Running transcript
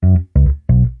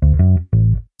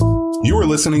You are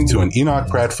listening to an Enoch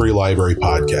Pratt Free Library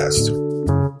podcast.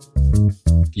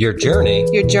 Your journey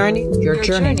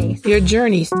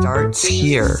starts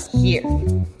here.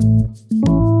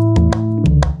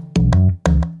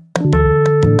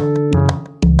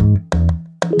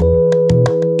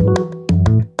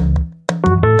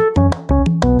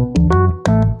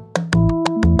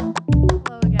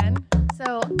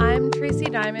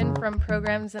 From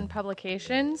Programs and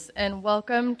Publications, and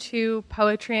welcome to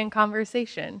Poetry and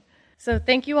Conversation. So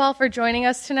thank you all for joining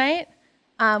us tonight.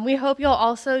 We hope you'll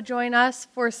also join us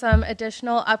for some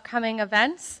additional upcoming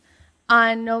events.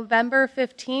 On November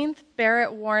 15th,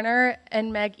 Barrett Warner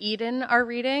and Meg Eden are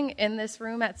reading in this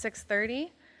room at 6:30.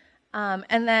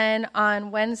 And then on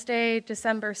Wednesday,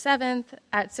 December 7th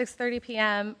at 6:30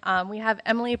 p.m., we have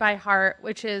Emily by Heart,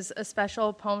 which is a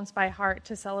special Poems by Heart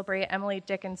to celebrate Emily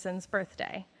Dickinson's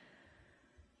birthday.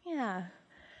 Yeah.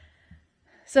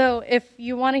 So if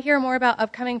you want to hear more about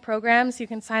upcoming programs, you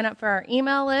can sign up for our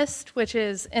email list, which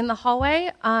is in the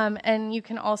hallway, and you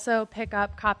can also pick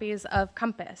up copies of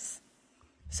Compass.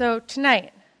 So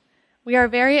tonight, we are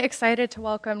very excited to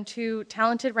welcome two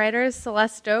talented writers,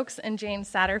 Celeste Doaks and Jane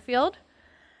Satterfield.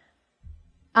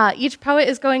 Each poet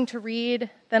is going to read,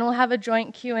 then we'll have a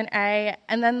joint Q&A,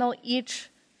 and then they'll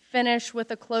each finish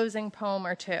with a closing poem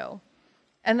or two.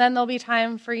 And then there'll be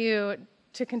time for you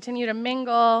to continue to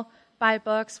mingle, buy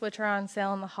books, which are on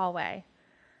sale in the hallway.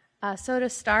 So to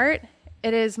start,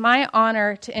 it is my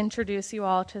honor to introduce you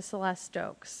all to Celeste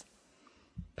Doaks.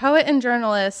 Poet and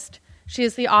journalist, she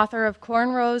is the author of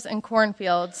Cornrows and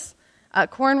Cornfields.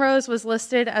 Cornrows was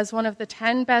listed as one of the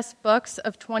 10 best books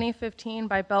of 2015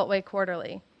 by Beltway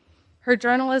Quarterly. Her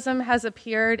journalism has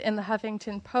appeared in the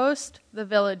Huffington Post, The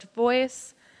Village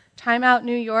Voice, Time Out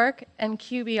New York, and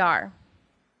QBR.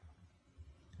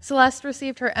 Celeste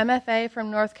received her MFA from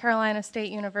North Carolina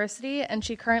State University, and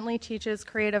she currently teaches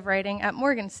creative writing at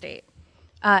Morgan State.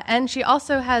 And she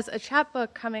also has a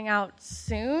chapbook coming out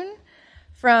soon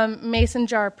from Mason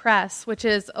Jar Press, which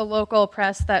is a local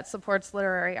press that supports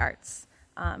literary arts.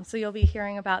 So you'll be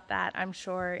hearing about that, I'm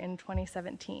sure, in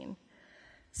 2017.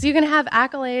 So you can have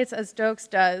accolades as Doaks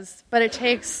does, but it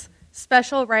takes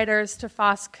special writers to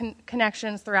foster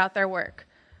connections throughout their work.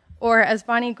 Or as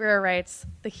Bonnie Greer writes,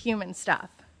 the human stuff.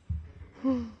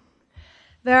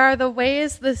 There are the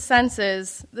ways, the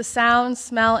senses, the sound,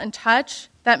 smell, and touch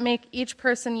that make each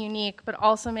person unique, but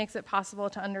also makes it possible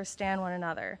to understand one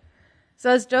another. So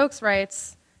as Doaks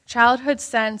writes, childhood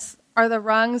scents are the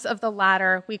rungs of the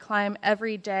ladder we climb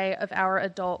every day of our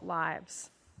adult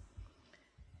lives.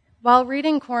 While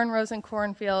reading Cornrows and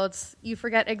Cornfields, you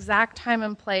forget exact time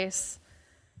and place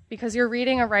because you're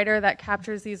reading a writer that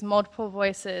captures these multiple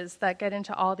voices that get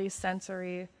into all these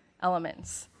sensory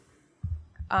elements.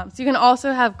 So you can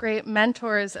also have great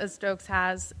mentors, as Doaks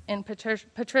has, in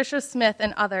Patricia Smith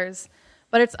and others,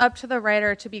 but it's up to the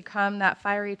writer to become that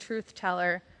fiery truth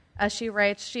teller. As she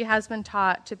writes, she has been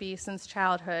taught to be since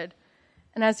childhood.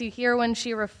 And as you hear when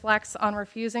she reflects on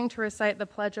refusing to recite the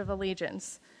Pledge of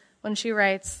Allegiance, when she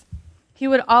writes, "He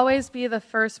would always be the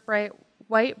first bright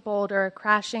white boulder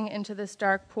crashing into this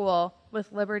dark pool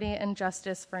with liberty and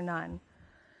justice for none."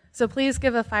 So please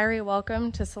give a fiery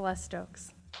welcome to Celeste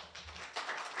Doaks.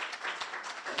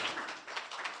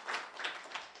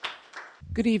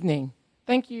 Good evening.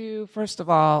 Thank you, first of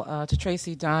all, to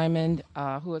Tracy Diamond,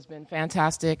 who has been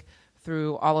fantastic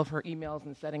through all of her emails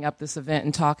and setting up this event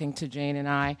and talking to Jane and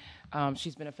I.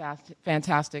 She's been a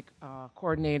fantastic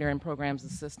coordinator and programs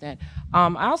assistant.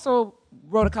 I also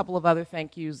wrote a couple of other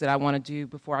thank yous that I want to do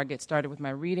before I get started with my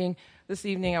reading. This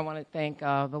evening, I want to thank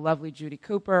the lovely Judy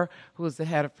Cooper, who is the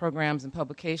head of programs and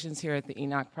publications here at the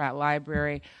Enoch Pratt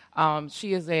Library.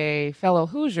 She is a fellow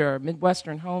Hoosier,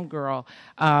 Midwestern homegirl.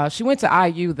 She went to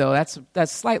IU, though.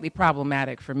 That's slightly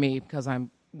problematic for me because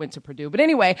went to Purdue. But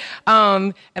anyway,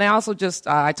 and I also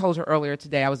I told her earlier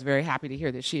today I was very happy to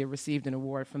hear that she had received an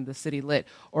award from the City Lit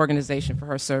organization for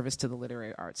her service to the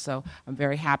literary arts. So I'm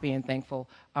very happy and thankful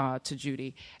to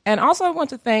Judy. And also I want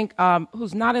to thank,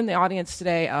 who's not in the audience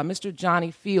today, Mr.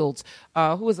 Johnny Fields,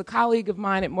 who was a colleague of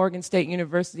mine at Morgan State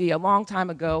University a long time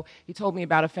ago. He told me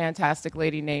about a fantastic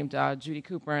lady named Judy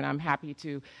Cooper, and I'm happy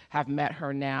to have met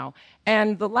her now.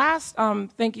 And the last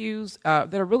thank yous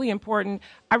that are really important,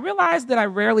 I realized that I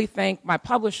rarely thank my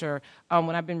publisher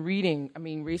when I've been reading,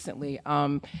 recently.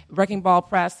 Wrecking Ball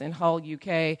Press in Hull,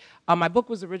 UK. My book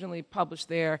was originally published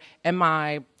there, and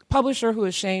my publisher, who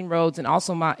is Shane Rhodes, and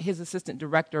also his assistant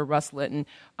director, Russ Litton,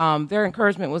 their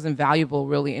encouragement was invaluable,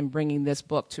 really, in bringing this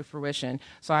book to fruition.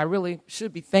 So I really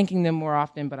should be thanking them more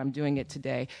often, but I'm doing it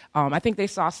today. I think they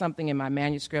saw something in my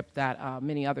manuscript that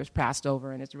many others passed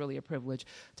over, and it's really a privilege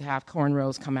to have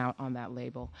Cornrows come out on that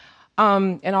label.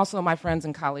 And also my friends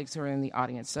and colleagues who are in the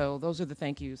audience. So those are the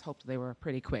thank yous. Hope they were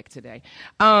pretty quick today.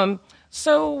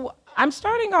 So I'm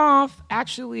starting off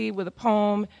actually with a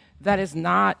poem that is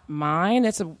not mine.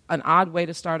 It's an odd way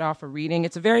to start off a reading.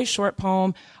 It's a very short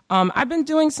poem. I've been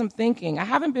doing some thinking. I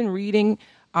haven't been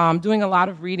doing a lot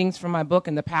of readings from my book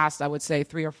in the past, I would say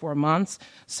 3 or 4 months.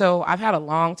 So I've had a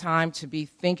long time to be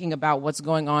thinking about what's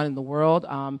going on in the world.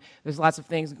 There's lots of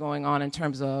things going on in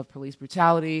terms of police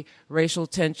brutality, racial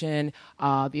tension,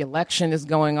 the election is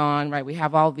going on, right? We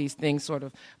have all these things sort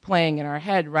of playing in our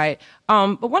head, right?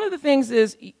 But one of the things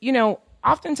is,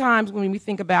 oftentimes when we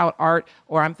think about art,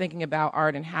 or I'm thinking about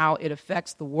art and how it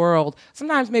affects the world,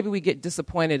 sometimes maybe we get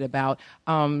disappointed about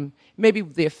maybe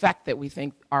the effect that we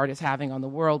think art is having on the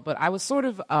world. But I was sort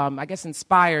of,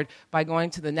 inspired by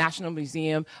going to the National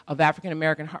Museum of African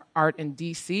American Art in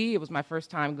D.C. It was my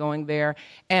first time going there.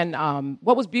 And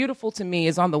what was beautiful to me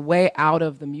is on the way out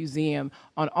of the museum,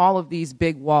 on all of these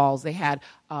big walls, they had,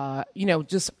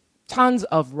 just tons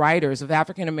of writers, of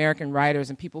African-American writers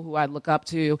and people who I'd look up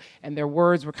to, and their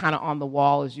words were kind of on the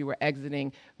wall as you were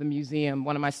exiting the museum.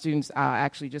 One of my students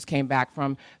actually just came back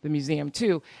from the museum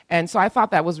too. And so I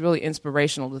thought that was really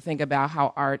inspirational to think about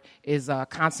how art is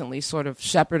constantly sort of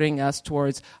shepherding us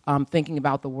towards thinking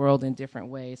about the world in different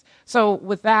ways. So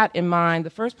with that in mind, the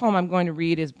first poem I'm going to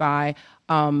read is by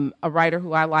a writer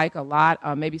who I like a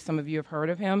lot. Maybe some of you have heard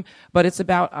of him, but it's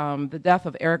about the death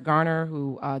of Eric Garner,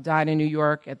 who died in New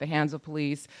York at the hands of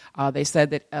police. They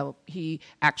said that he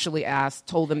actually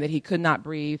told them that he could not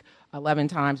breathe 11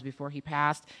 times before he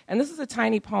passed. And this is a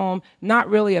tiny poem, not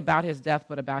really about his death,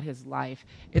 but about his life.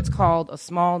 It's called A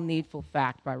Small Needful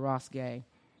Fact by Ross Gay.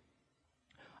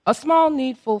 A small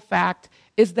needful fact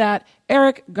is that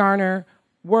Eric Garner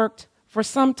worked for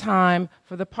some time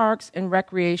for the Parks and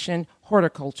Recreation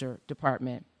Horticulture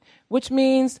Department, which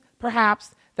means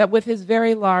perhaps that with his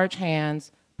very large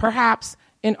hands, perhaps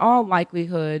in all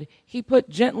likelihood, he put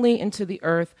gently into the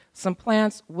earth some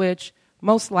plants which,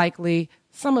 most likely,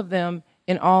 some of them,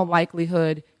 in all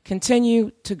likelihood,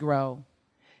 continue to grow,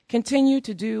 continue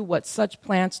to do what such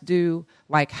plants do,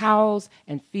 like house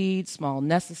and feed small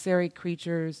necessary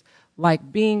creatures,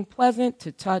 like being pleasant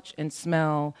to touch and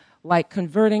smell, like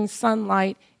converting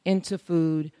sunlight into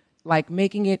food, like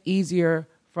making it easier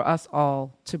for us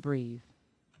all to breathe.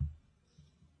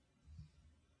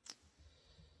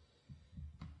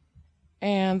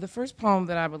 And the first poem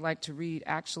that I would like to read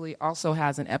actually also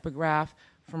has an epigraph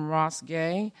from Ross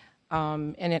Gay,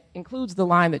 and it includes the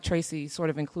line that Tracy sort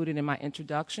of included in my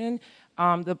introduction.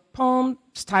 The poem's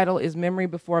title is Memory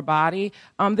Before Body.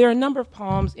 There are a number of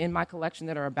poems in my collection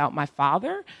that are about my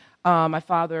father. My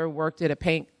father worked at a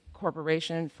paint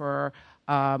corporation for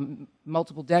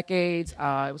multiple decades.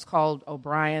 It was called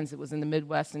O'Brien's. It was in the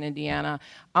Midwest in Indiana.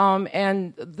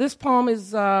 And this poem is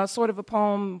sort of a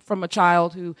poem from a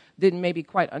child who didn't maybe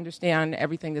quite understand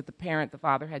everything that the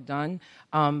father had done.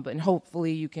 But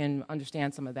hopefully you can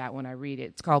understand some of that when I read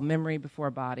it. It's called Memory Before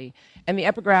Body. And the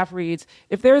epigraph reads,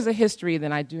 "If there is a history,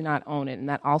 then I do not own it." And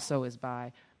that also is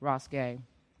by Ross Gay.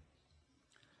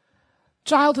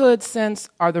 Childhood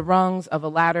scents are the rungs of a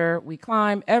ladder we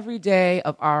climb every day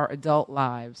of our adult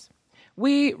lives.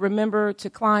 We remember to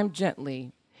climb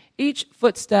gently, each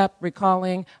footstep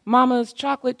recalling Mama's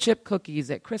chocolate chip cookies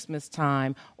at Christmas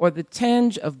time, or the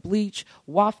tinge of bleach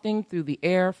wafting through the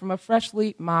air from a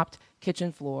freshly mopped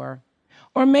kitchen floor.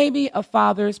 Or maybe a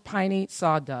father's piney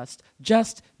sawdust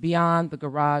just beyond the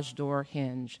garage door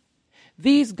hinge.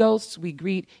 These ghosts we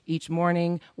greet each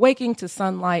morning, waking to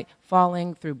sunlight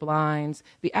falling through blinds,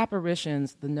 the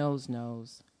apparitions the nose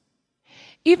knows.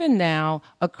 Even now,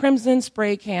 a crimson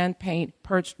spray can paint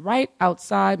perched right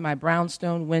outside my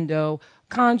brownstone window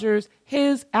conjures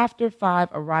his after 5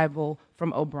 arrival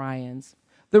from O'Brien's.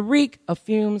 The reek of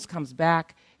fumes comes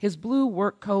back, his blue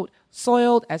work coat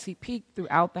soiled as he peeked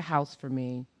throughout the house for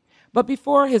me. But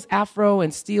before his afro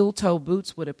and steel-toe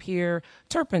boots would appear,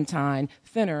 turpentine,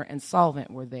 thinner, and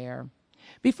solvent were there.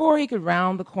 Before he could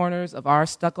round the corners of our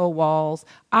stucco walls,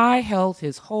 I held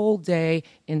his whole day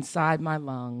inside my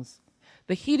lungs.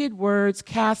 The heated words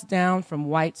cast down from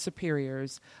white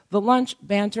superiors, the lunch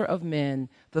banter of men,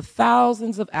 the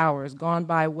thousands of hours gone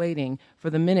by waiting for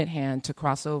the minute hand to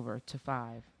cross over to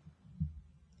 5.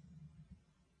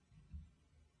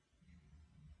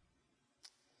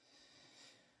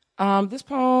 This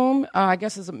poem, I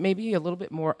guess, is maybe a little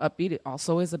bit more upbeat. It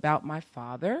also is about my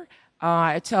father.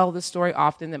 I tell this story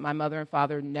often that my mother and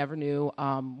father never knew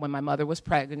when my mother was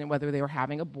pregnant whether they were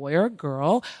having a boy or a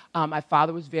girl. My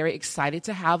father was very excited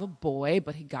to have a boy,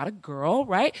 but he got a girl,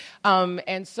 right?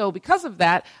 And so because of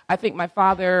that, I think my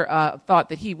father thought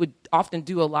that he would often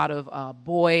do a lot of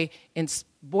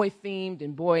boy-themed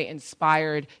and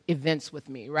boy-inspired events with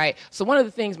me, right? So one of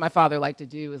the things my father liked to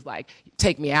do is like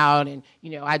take me out and,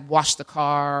 I'd wash the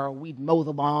car or we'd mow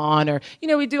the lawn or,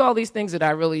 we'd do all these things that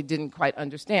I really didn't quite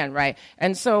understand, right?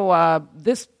 And so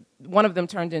one of them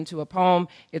turned into a poem.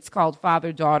 It's called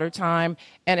Father-Daughter Time,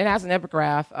 and it has an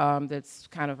epigraph that's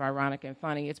kind of ironic and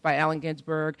funny. It's by Allen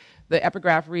Ginsberg. The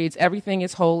epigraph reads, "Everything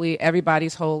is holy,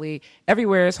 everybody's holy,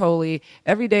 everywhere is holy,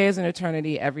 every day is an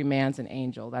eternity, every man's an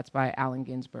angel." That's by Allen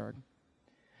Ginsberg.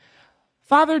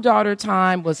 Father-daughter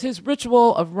time was his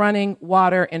ritual of running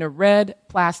water in a red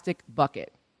plastic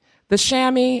bucket, the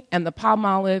chamois and the palm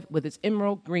olive with its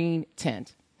emerald green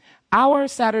tint. Our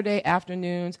Saturday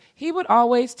afternoons, he would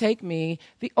always take me,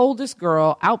 the oldest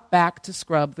girl, out back to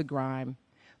scrub the grime.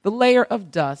 The layer of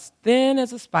dust, thin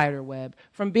as a spider web,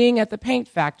 from being at the paint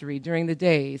factory during the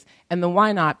days and the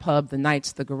Why Not pub the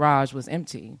nights the garage was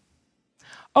empty.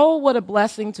 Oh, what a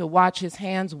blessing to watch his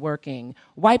hands working,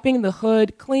 wiping the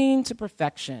hood clean to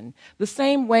perfection, the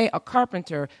same way a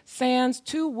carpenter sands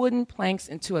two wooden planks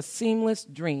into a seamless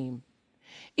dream.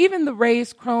 Even the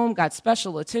raised chrome got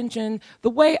special attention, the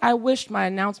way I wished my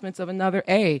announcements of another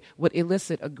A would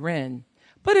elicit a grin.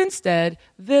 But instead,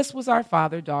 this was our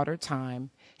father-daughter time,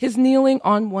 his kneeling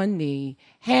on one knee,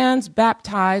 hands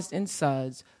baptized in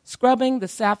suds, scrubbing the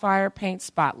sapphire paint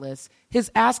spotless,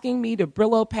 his asking me to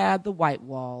Brillo pad the white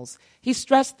walls. He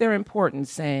stressed their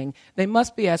importance, saying they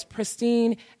must be as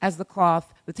pristine as the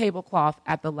tablecloth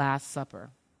at the Last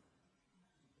Supper.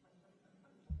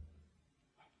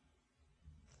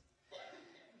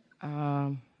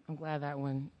 I'm glad that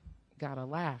one got a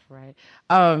laugh, right?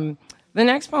 The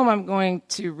next poem I'm going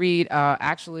to read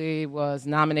actually was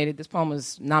nominated. This poem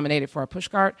was nominated for a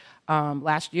pushcart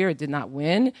last year. It did not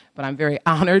win, but I'm very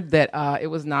honored that it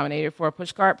was nominated for a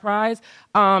pushcart prize.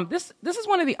 This is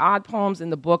one of the odd poems in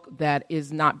the book that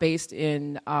is not based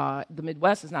in the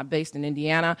Midwest. It's not based in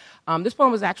Indiana. This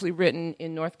poem was actually written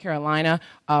in North Carolina,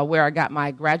 where I got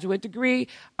my graduate degree.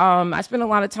 I spent a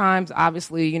lot of times,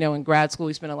 obviously, in grad school,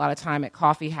 we spent a lot of time at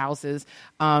coffee houses.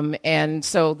 And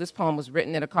so this poem was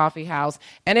written at a coffee house.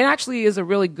 And it actually is a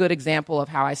really good example of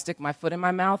how I stick my foot in my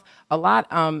mouth a lot.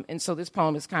 And so this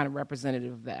poem is kind of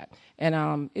representative of that.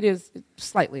 And it is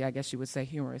slightly, I guess you would say,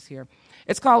 humorous here.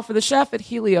 It's called For the Chef at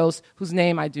Helios, whose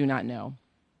name I do not know.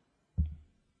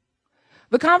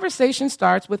 The conversation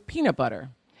starts with peanut butter,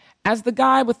 as the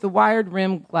guy with the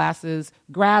wired-rimmed glasses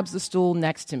grabs the stool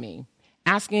next to me,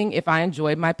 asking if I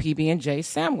enjoyed my PB&J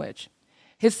sandwich.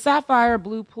 His sapphire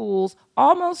blue pools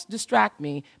almost distract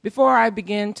me before I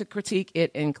begin to critique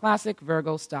it in classic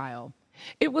Virgo style.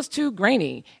 It was too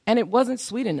grainy, and it wasn't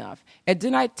sweet enough, and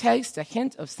didn't I taste a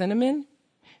hint of cinnamon?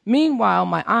 Meanwhile,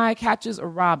 my eye catches a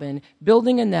robin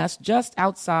building a nest just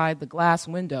outside the glass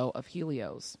window of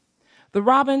Helios. The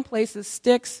robin places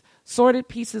sticks, sorted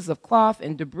pieces of cloth,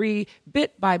 and debris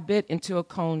bit by bit into a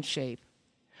cone shape.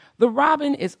 The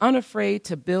robin is unafraid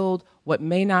to build what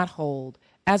may not hold,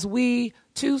 as we,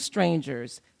 two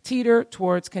strangers, teeter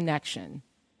towards connection.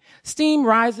 Steam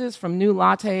rises from new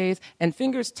lattes and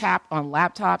fingers tap on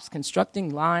laptops constructing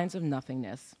lines of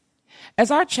nothingness. As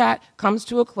our chat comes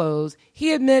to a close,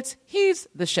 he admits he's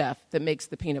the chef that makes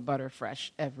the peanut butter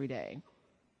fresh every day.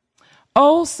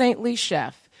 Oh, saintly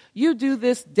chef, you do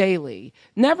this daily,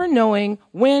 never knowing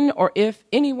when or if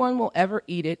anyone will ever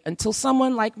eat it until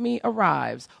someone like me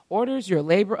arrives, orders your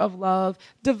labor of love,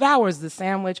 devours the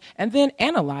sandwich, and then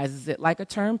analyzes it like a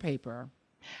term paper.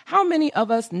 How many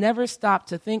of us never stop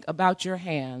to think about your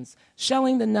hands,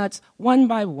 shelling the nuts one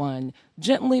by one,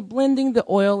 gently blending the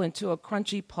oil into a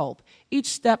crunchy pulp, each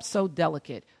step so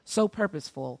delicate, so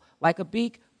purposeful, like a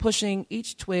beak pushing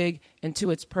each twig into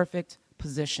its perfect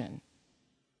position.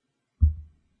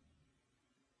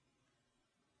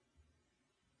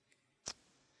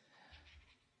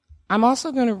 I'm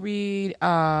also going to read,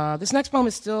 this next poem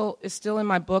is still in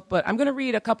my book, but I'm going to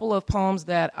read a couple of poems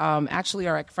that actually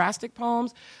are ekphrastic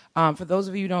poems. For those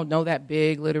of you who don't know that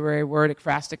big literary word,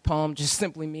 ekphrastic poem just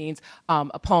simply means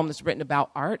a poem that's written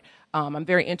about art. I'm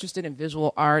very interested in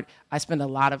visual art. I spend a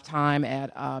lot of time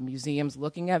at museums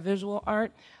looking at visual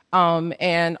art.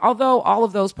 And although all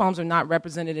of those poems are not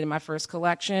represented in my first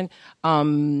collection,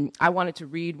 I wanted to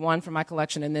read one from my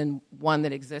collection and then one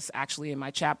that exists actually in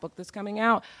my chapbook that's coming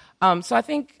out. So I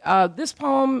think this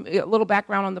poem, a little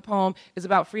background on the poem, is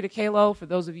about Frida Kahlo. For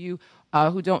those of you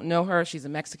who don't know her, she's a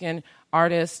Mexican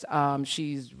artist.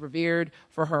 She's revered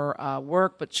for her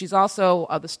work, but she's also,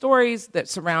 the stories that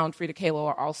surround Frida Kahlo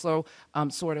are also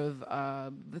sort of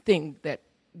the thing that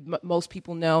most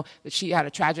people know, that she had a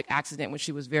tragic accident when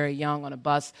she was very young on a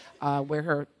bus where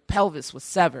her pelvis was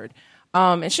severed.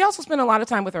 And she also spent a lot of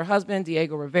time with her husband,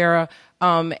 Diego Rivera.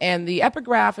 And the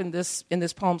epigraph in this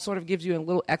poem sort of gives you a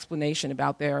little explanation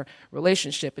about their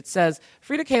relationship. It says,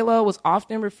 Frida Kahlo was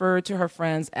often referred to her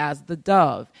friends as the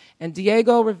dove, and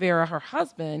Diego Rivera, her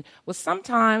husband, was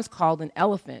sometimes called an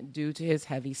elephant due to his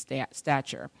heavy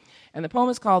stature. And the poem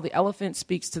is called The Elephant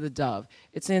Speaks to the Dove.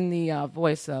 It's in the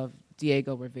voice of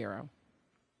Diego Rivera.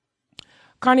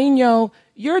 Carnino,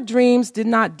 your dreams did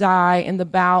not die in the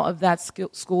bow of that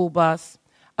school bus.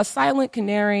 A silent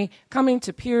canary coming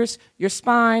to pierce your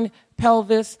spine,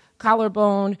 pelvis,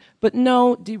 collarbone, but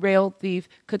no derailed thief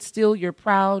could steal your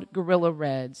proud gorilla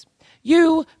reds.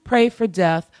 You pray for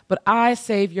death, but I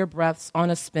save your breaths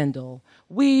on a spindle.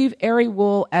 Weave airy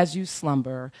wool as you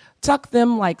slumber. Tuck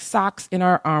them like socks in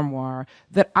our armoire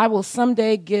that I will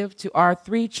someday give to our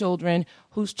 3 children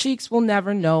whose cheeks will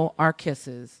never know our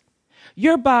kisses.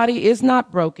 Your body is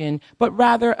not broken, but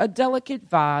rather a delicate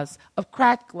vase of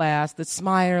cracked glass that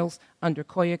smiles under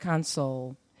Coyoacan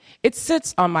soul. It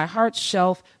sits on my heart's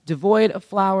shelf, devoid of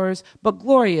flowers, but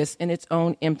glorious in its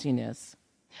own emptiness.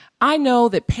 I know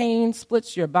that pain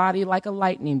splits your body like a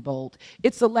lightning bolt,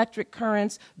 its electric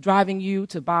currents driving you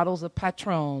to bottles of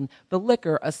Patron, the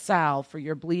liquor a salve for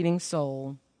your bleeding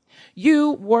soul.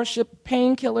 You worship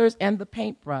painkillers and the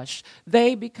paintbrush.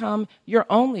 They become your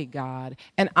only God,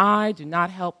 and I do not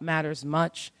help matters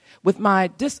much with my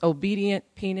disobedient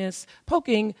penis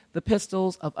poking the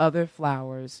pistils of other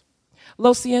flowers.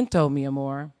 Lo siento, mi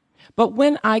amor. But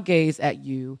when I gaze at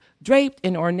you, draped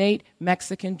in ornate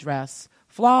Mexican dress,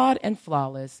 flawed and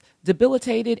flawless,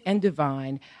 debilitated and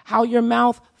divine, how your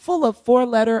mouth full of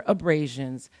 4-letter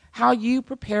abrasions, how you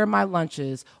prepare my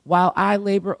lunches while I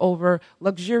labor over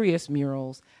luxurious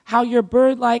murals, how your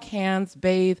bird-like hands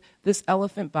bathe this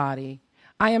elephant body.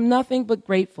 I am nothing but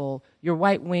grateful your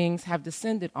white wings have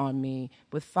descended on me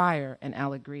with fire and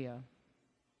alegria.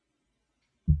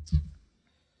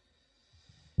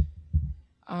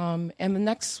 And the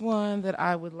next one that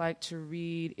I would like to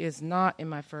read is not in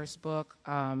my first book,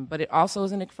 but it also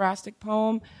is an ekphrastic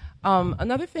poem.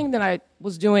 Another thing that I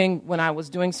was doing when I was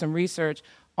doing some research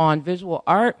on visual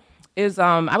art is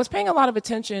I was paying a lot of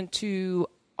attention to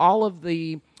all of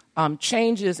the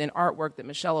changes in artwork that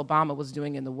Michelle Obama was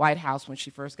doing in the White House when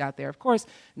she first got there. Of course,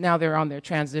 now they're on their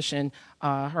transition,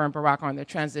 her and Barack are on their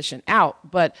transition out.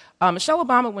 But Michelle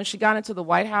Obama, when she got into the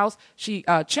White House, she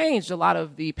changed a lot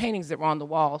of the paintings that were on the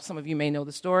wall. Some of you may know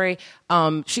the story.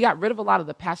 She got rid of a lot of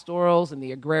the pastorals and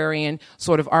the agrarian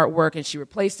sort of artwork, and she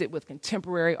replaced it with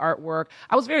contemporary artwork.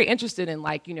 I was very interested in,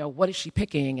 like, what is she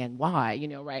picking and why,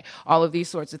 right? All of these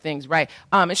sorts of things, right?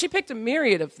 And she picked a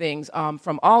myriad of things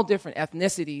from all different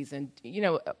ethnicities, and,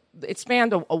 it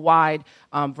spanned a wide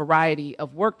variety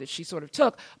of work that she sort of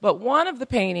took. But one of the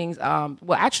paintings,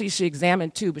 actually she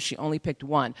examined 2, but she only picked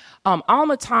one.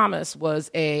 Alma Thomas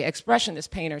was a expressionist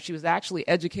painter. She was actually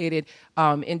educated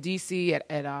in D.C.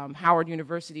 at Howard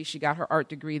University. She got her art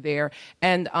degree there,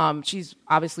 and she's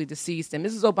obviously deceased. And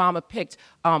Mrs. Obama picked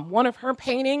one of her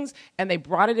paintings, and they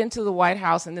brought it into the White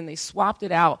House, and then they swapped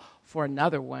it out for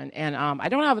another one. And I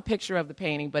don't have a picture of the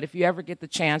painting, but if you ever get the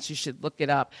chance, you should look it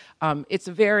up. It's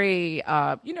a very,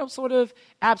 sort of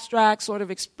abstract, sort of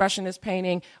expressionist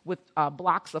painting with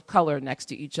blocks of color next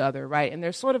to each other, right? And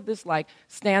there's sort of this, like,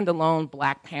 standalone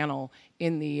black panel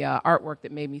in the artwork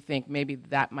that made me think maybe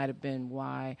that might have been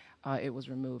why it was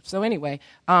removed. So anyway,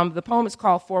 the poem is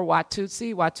called For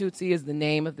Watusi. Watusi is the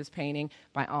name of this painting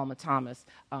by Alma Thomas,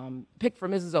 picked for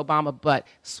Mrs. Obama, but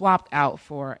swapped out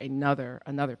for another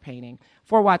painting.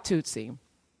 For Watusi.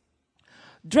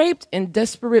 Draped in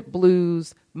disparate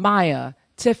blues, Maya,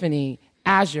 Tiffany,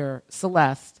 Azure,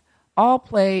 Celeste, all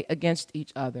play against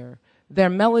each other, their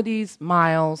melodies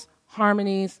miles,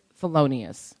 harmonies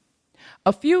thelonious.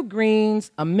 A few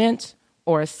greens, a mint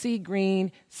or a sea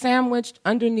green, sandwiched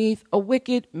underneath a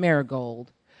wicked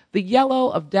marigold. The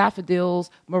yellow of daffodils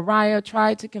Mariah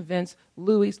tried to convince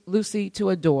Lucy to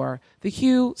adore, the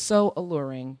hue so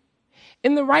alluring.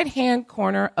 In the right-hand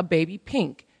corner, a baby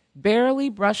pink, barely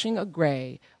brushing a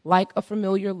gray, like a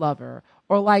familiar lover,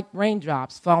 or like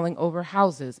raindrops falling over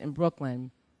houses in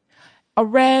Brooklyn. A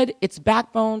red, its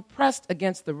backbone pressed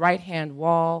against the right-hand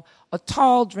wall, a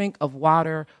tall drink of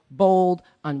water, bold,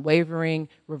 unwavering,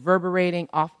 reverberating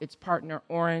off its partner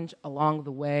orange along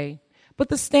the way. But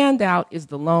the standout is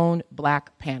the lone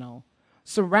black panel,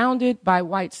 surrounded by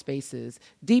white spaces,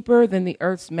 deeper than the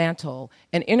earth's mantle,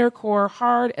 an inner core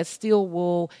hard as steel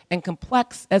wool and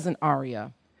complex as an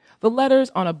aria. The letters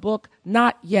on a book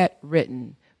not yet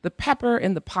written, the pepper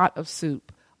in the pot of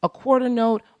soup, a quarter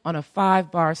note on a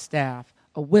 5-bar staff,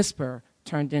 a whisper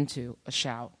turned into a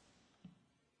shout.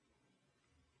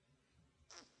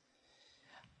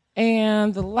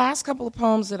 And the last couple of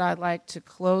poems that I'd like to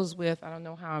close with, I don't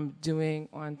know how I'm doing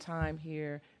on time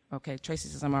here. Okay, Tracy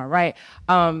says I'm all right.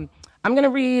 I'm going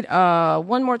to read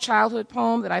one more childhood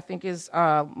poem that I think is,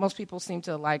 most people seem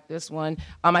to like this one.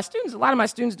 A lot of my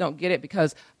students don't get it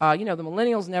because, the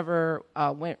millennials never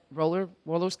went roller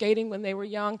skating when they were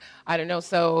young. I don't know,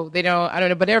 so I don't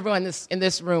know, but everyone in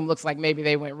this room looks like maybe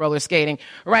they went roller skating,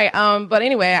 right? But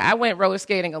anyway, I went roller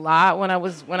skating a lot when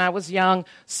I was young,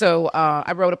 so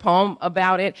I wrote a poem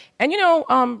about it. And,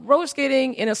 roller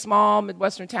skating in a small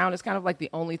Midwestern town is kind of like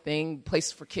the only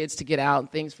place for kids to get out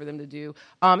and things for them to do.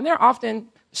 And there are often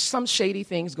some shady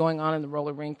things going on in the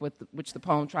roller rink which the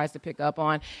poem tries to pick up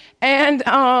on. And,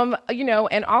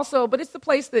 and also, but it's the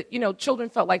place that, children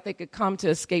felt like they could come to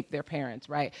escape their parents,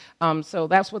 right? So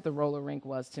that's what the roller rink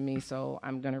was to me, so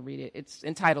I'm going to read it. It's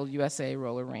entitled USA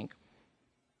Roller Rink.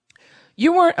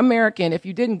 You weren't American if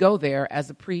you didn't go there as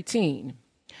a preteen.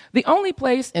 The only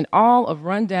place in all of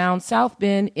rundown South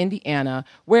Bend, Indiana,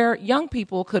 where young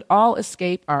people could all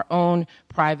escape our own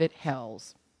private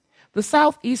hells. The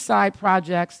Southeast Side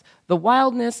projects, the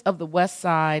wildness of the West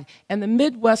Side, and the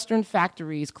Midwestern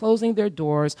factories closing their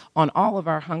doors on all of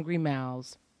our hungry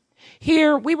mouths.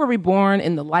 Here, we were reborn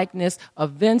in the likeness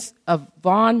of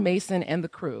Vaughn Mason and the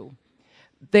crew.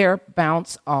 Their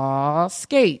bounce,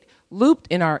 skate, looped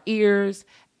in our ears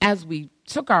as we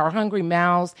took our hungry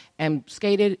mouths and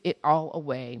skated it all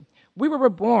away. We were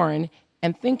reborn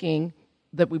and thinking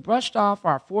that we brushed off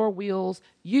our 4 wheels,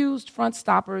 used front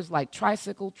stoppers like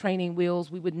tricycle training wheels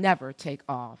we would never take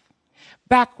off.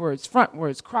 Backwards,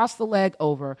 frontwards, cross the leg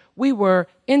over, we were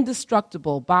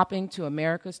indestructible, bopping to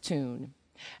America's tune.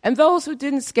 And those who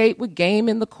didn't skate would game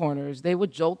in the corners. They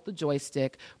would jolt the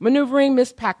joystick, maneuvering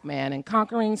Miss Pac-Man and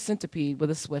conquering Centipede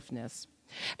with a swiftness.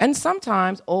 And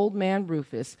sometimes old man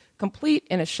Rufus, complete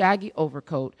in a shaggy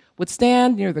overcoat, would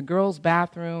stand near the girls'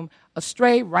 bathroom, a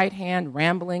stray right hand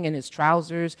rambling in his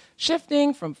trousers,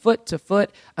 shifting from foot to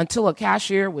foot until a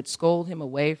cashier would scold him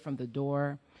away from the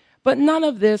door. But none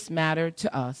of this mattered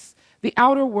to us, the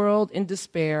outer world in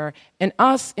despair, and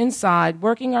us inside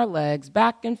working our legs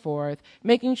back and forth,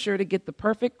 making sure to get the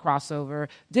perfect crossover,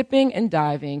 dipping and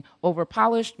diving over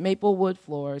polished maple wood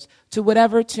floors to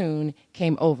whatever tune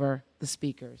came over the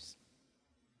speakers.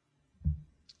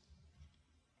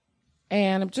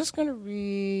 And I'm just going to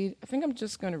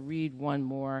read one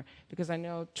more because I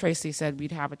know Tracy said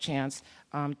we'd have a chance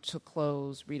to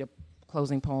read a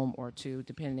closing poem or two,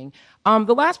 depending.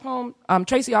 The last poem,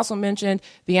 Tracy also mentioned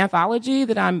the anthology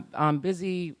that I'm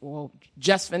busy,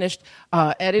 just finished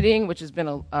editing, which has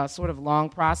been a sort of long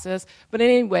process. But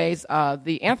anyways,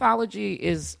 the anthology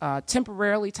is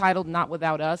temporarily titled Not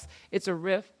Without Us. It's a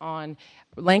riff on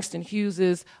Langston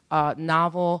Hughes's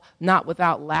novel, Not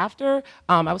Without Laughter.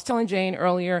 I was telling Jane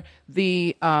earlier,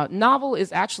 the novel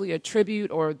is actually a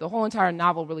tribute, or the whole entire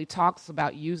novel really talks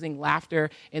about using laughter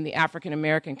in the African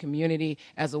American community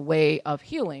as a way of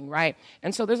healing, right?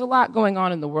 And so there's a lot going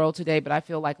on in the world today, but I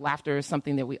feel like laughter is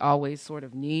something that we always sort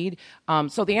of need.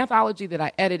 So the anthology that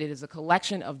I edited is a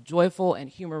collection of joyful and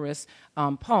humorous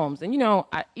poems. And,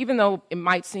 even though it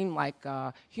might seem like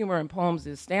humor in poems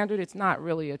is standard, it's not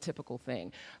really a typical thing.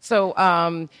 So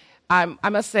I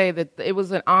must say that it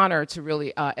was an honor to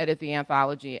really edit the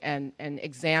anthology and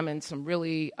examine some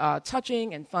really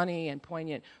touching and funny and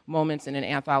poignant moments in an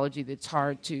anthology that's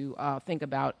hard to think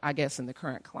about, I guess, in the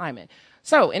current climate.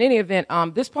 So in any event,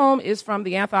 this poem is from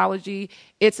the anthology.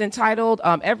 It's entitled,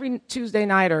 every Tuesday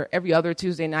night or every other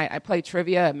Tuesday night, I play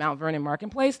trivia at Mount Vernon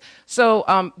Marketplace.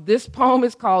 So this poem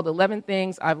is called 11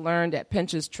 Things I've Learned at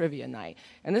Pinch's Trivia Night.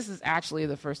 And this is actually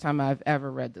the first time I've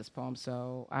ever read this poem,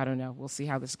 so I don't know. We'll see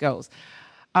how this goes.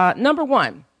 Number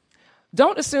 1,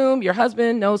 don't assume your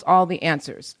husband knows all the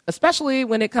answers, especially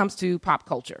when it comes to pop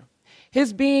culture.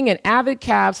 His being an avid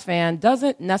Cavs fan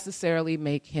doesn't necessarily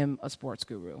make him a sports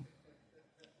guru.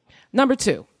 Number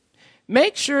 2,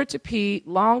 make sure to pee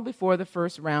long before the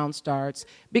first round starts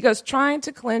because trying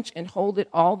to clinch and hold it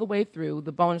all the way through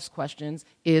the bonus questions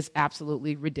is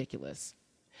absolutely ridiculous.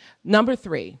 Number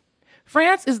 3,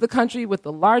 France is the country with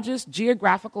the largest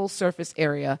geographical surface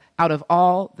area out of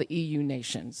all the EU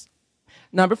nations.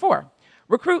 Number 4,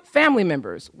 recruit family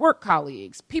members, work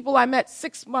colleagues, people I met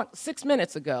 6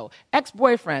 minutes ago,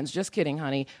 ex-boyfriends, just kidding,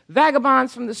 honey,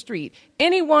 vagabonds from the street,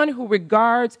 anyone who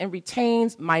regards and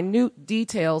retains minute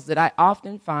details that I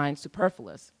often find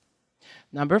superfluous.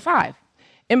 Number 5,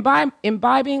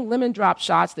 imbibing lemon drop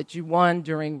shots that you won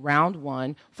during round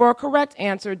 1 for a correct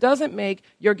answer doesn't make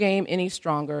your game any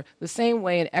stronger, the same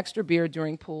way an extra beer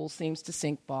during pool seems to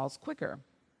sink balls quicker.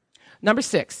 Number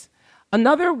 6,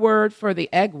 another word for the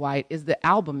egg white is the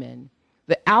albumin.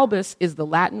 The albus is the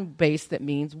Latin base that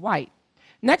means white.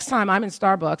 Next time I'm in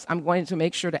Starbucks, I'm going to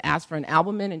make sure to ask for an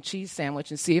albumin and cheese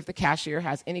sandwich and see if the cashier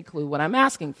has any clue what I'm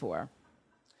asking for.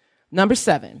 Number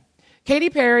 7,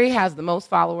 Katy Perry has the most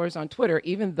followers on Twitter,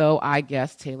 even though I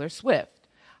guessed Taylor Swift.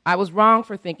 I was wrong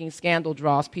for thinking scandal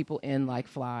draws people in like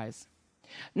flies.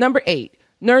 Number 8,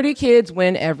 nerdy kids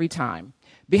win every time.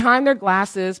 Behind their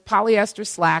glasses, polyester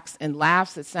slacks, and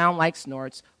laughs that sound like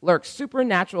snorts lurk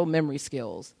supernatural memory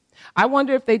skills. I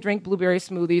wonder if they drink blueberry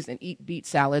smoothies and eat beet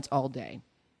salads all day.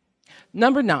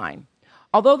 Number 9,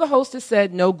 although the hostess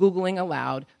said no Googling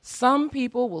allowed, some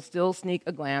people will still sneak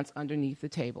a glance underneath the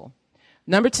table.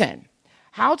 Number 10,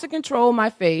 how to control my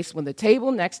face when the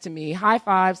table next to me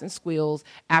high-fives and squeals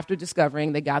after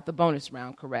discovering they got the bonus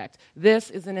round correct. This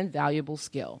is an invaluable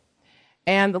skill.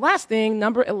 And the last thing,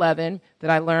 number 11, that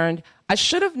I learned, I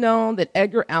should have known that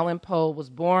Edgar Allan Poe was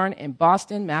born in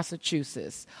Boston,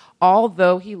 Massachusetts,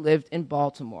 although he lived in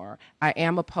Baltimore. I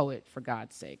am a poet, for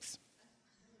God's sakes.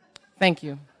 Thank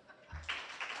you.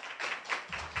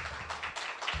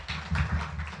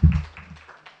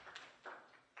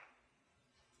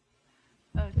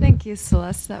 Oh, thank you,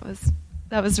 Celeste.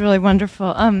 That was really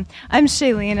wonderful. I'm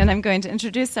Shailene, and I'm going to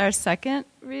introduce our second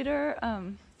reader,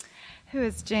 who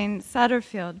is Jane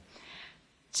Satterfield.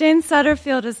 Jane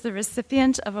Satterfield is the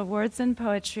recipient of awards in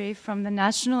poetry from the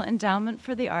National Endowment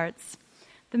for the Arts,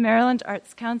 the Maryland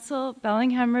Arts Council,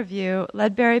 Bellingham Review,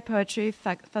 Ledbury Poetry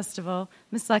Festival,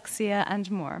 Dyslexia,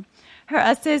 and more. Her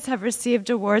essays have received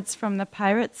awards from the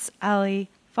Pirates Alley,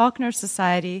 Faulkner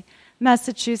Society,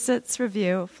 Massachusetts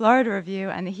Review, Florida Review,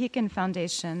 and the Heekin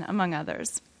Foundation, among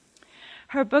others.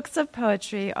 Her books of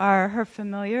poetry are Her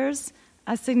Familiars,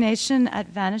 Assignation at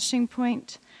Vanishing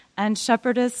Point, and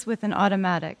Shepherdess with an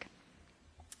Automatic.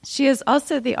 She is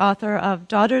also the author of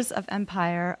Daughters of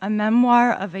Empire, a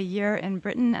memoir of a year in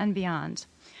Britain and beyond.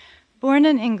 Born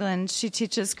in England, she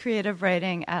teaches creative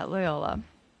writing at Loyola.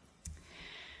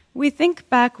 We think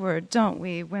backward, don't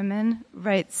we, women,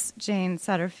 writes Jane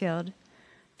Satterfield,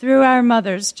 through our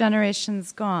mothers'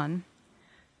 generations gone.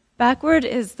 Backward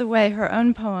is the way her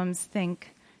own poems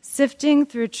think, sifting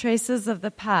through traces of the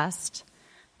past,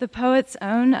 the poet's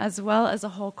own as well as a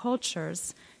whole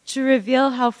culture's, to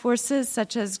reveal how forces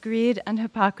such as greed and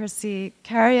hypocrisy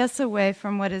carry us away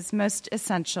from what is most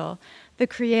essential, the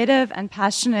creative and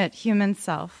passionate human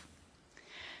self.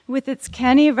 With its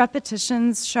canny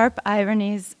repetitions, sharp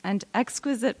ironies, and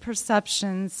exquisite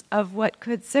perceptions of what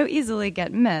could so easily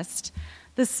get missed,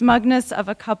 the smugness of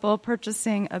a couple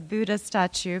purchasing a Buddha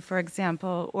statue, for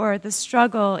example, or the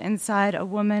struggle inside a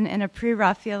woman in a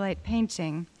pre-Raphaelite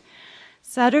painting,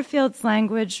 Satterfield's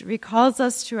language recalls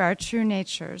us to our true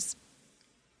natures.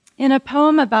 In a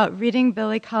poem about reading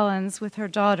Billy Collins with her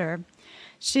daughter,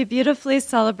 she beautifully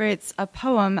celebrates a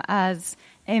poem as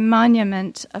a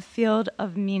monument, a field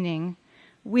of meaning.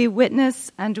 We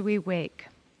witness and we wake.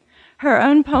 Her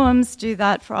own poems do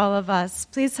that for all of us.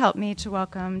 Please help me to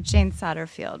welcome Jane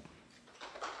Satterfield.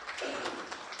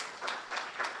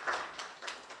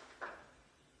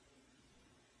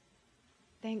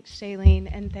 Thanks, Shailene,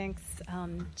 and thanks,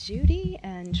 Judy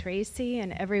and Tracy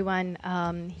and everyone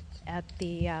at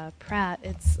the Pratt.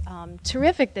 It's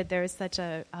terrific that there is such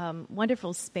a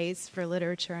wonderful space for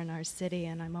literature in our city,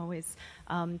 and I'm always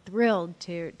thrilled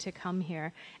to come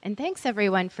here. And thanks,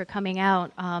 everyone, for coming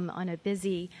out on a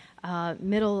busy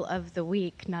middle of the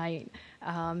week night.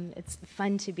 It's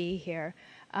fun to be here.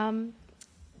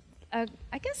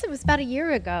 I guess it was about a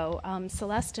year ago,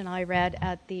 Celeste and I read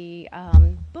at the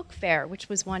book fair, which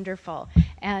was wonderful.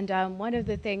 And one of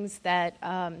the things that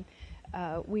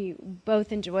we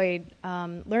both enjoyed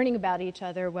learning about each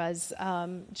other was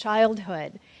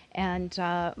childhood. And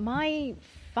my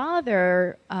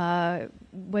father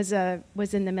was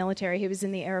in the military. He was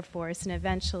in the Air Force, and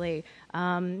eventually,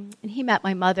 and he met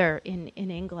my mother in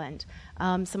England.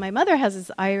 So my mother has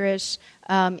this Irish,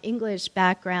 English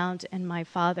background, and my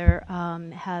father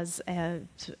has an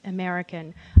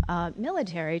American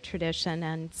military tradition,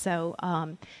 and so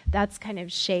that's kind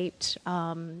of shaped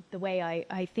the way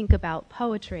I think about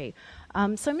poetry.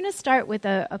 So I'm going to start with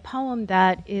a poem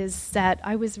that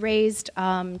I was raised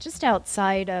just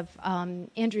outside of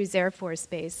Andrews Air Force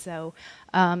Base. So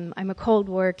I'm a Cold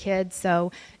War kid,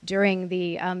 so during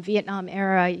the Vietnam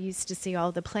era, I used to see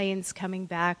all the planes coming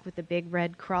back with the big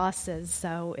red crosses,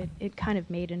 so it kind of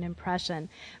made an impression.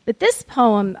 But this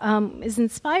poem is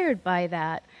inspired by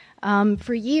that.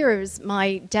 For years,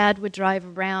 my dad would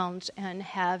drive around and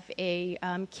have a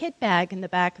kit bag in the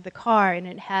back of the car, and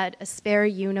it had a spare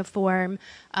uniform,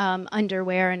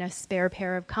 underwear, and a spare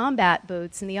pair of combat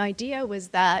boots. And the idea was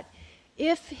that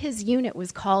if his unit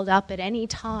was called up at any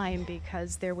time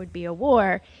because there would be a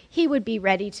war, he would be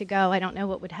ready to go. I don't know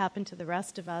what would happen to the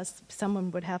rest of us. Someone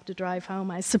would have to drive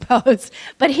home, I suppose.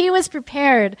 But he was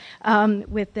prepared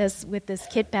with this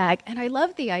kit bag. And I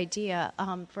love the idea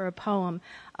for a poem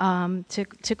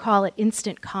to call it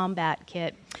Instant Combat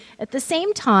Kit. At the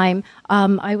same time,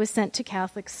 I was sent to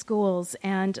Catholic schools,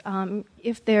 and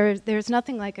if there's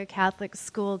nothing like a Catholic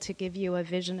school to give you a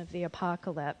vision of the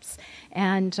apocalypse.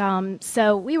 And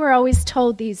so we were always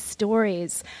told these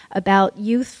stories about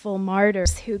youthful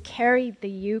martyrs who carried the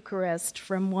Eucharist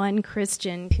from one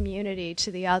Christian community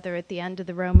to the other at the end of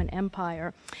the Roman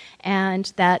Empire,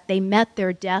 and that they met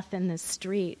their death in the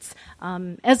streets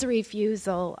as a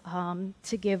refusal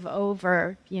to give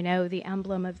over, the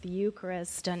emblem of the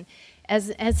Eucharist. And as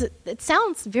it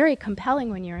sounds very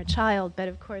compelling when you're a child, but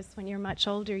of course when you're much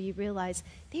older you realize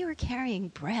they were carrying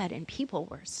bread and people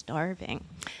were starving.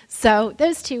 So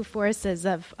those two forces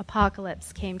of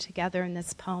apocalypse came together in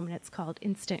this poem, and it's called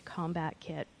Instant Combat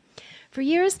Kit. For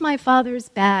years my father's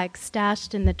bag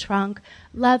stashed in the trunk,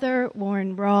 leather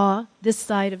worn raw, this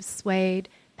side of suede,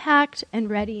 packed and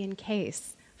ready in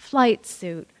case, flight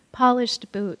suit,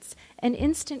 polished boots, an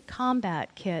instant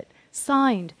combat kit,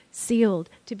 signed, sealed,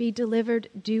 to be delivered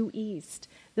due east,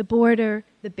 the border,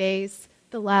 the base,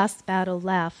 the last battle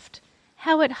left.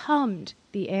 How it hummed,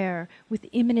 the air, with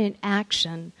imminent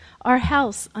action, our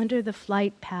house under the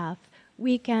flight path,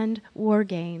 weekend war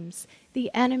games, the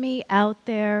enemy out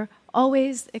there,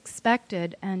 always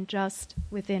expected and just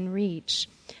within reach,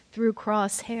 through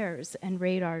crosshairs and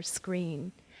radar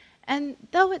screen. And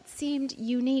though it seemed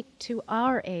unique to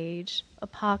our age,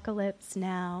 apocalypse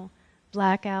now,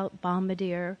 blackout,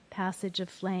 bombardier, passage of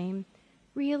flame,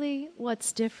 really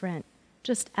what's different?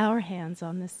 Just our hands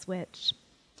on the switch.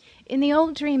 In the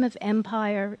old dream of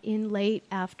empire, in late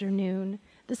afternoon,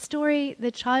 the story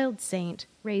the child saint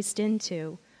raced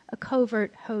into, a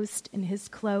covert host in his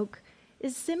cloak,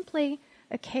 is simply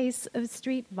a case of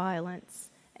street violence,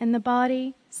 and the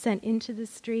body sent into the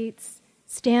streets,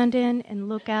 stand in and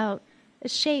look out, a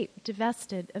shape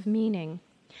divested of meaning.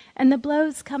 And the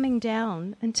blows coming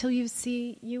down until you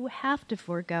see you have to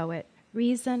forego it.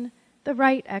 Reason, the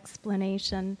right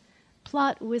explanation,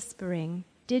 plot whispering,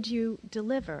 did you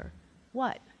deliver?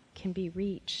 What can be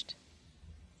reached?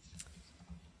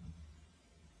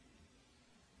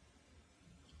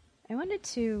 I wanted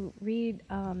to read,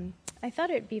 I thought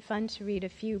it would be fun to read a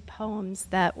few poems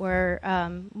that were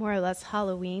more or less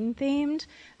Halloween themed,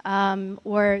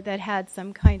 or that had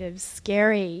some kind of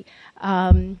scary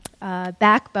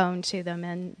backbone to them.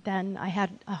 And then I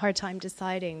had a hard time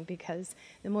deciding, because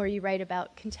the more you write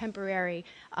about contemporary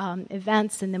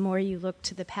events and the more you look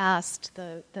to the past,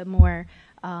 the more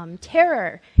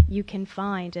terror you can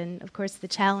find. And of course the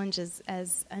challenge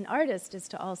as an artist is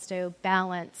to also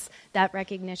balance that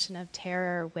recognition of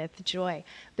terror with joy.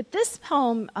 But this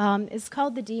poem is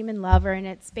called The Demon Lover, and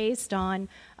it's based on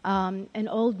an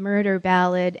old murder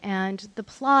ballad, and the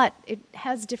plot, it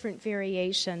has different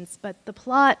variations, but the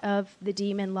plot of the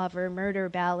Demon Lover murder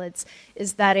ballads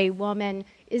is that a woman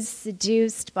is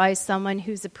seduced by someone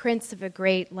who's a prince of a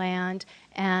great land,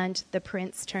 and the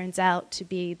prince turns out to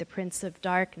be the prince of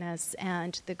darkness,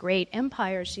 and the great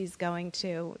empire she's going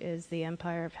to is the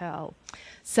empire of hell.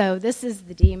 So this is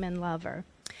The Demon Lover.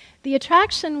 The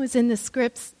attraction was in the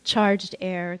script's charged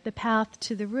air, the path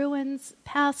to the ruins,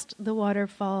 past the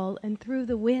waterfall, and through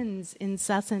the wind's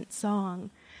incessant song.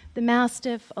 The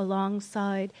mastiff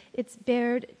alongside, its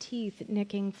bared teeth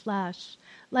nicking flesh.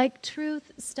 Like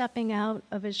truth stepping out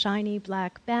of a shiny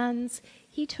black Benz,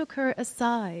 he took her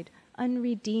aside,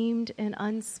 unredeemed and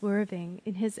unswerving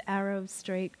in his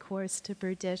arrow-straight course to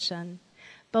perdition.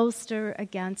 Bolster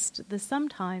against the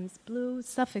sometimes blue,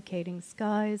 suffocating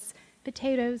skies,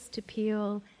 potatoes to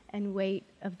peel, and weight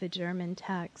of the German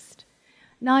text.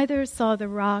 Neither saw the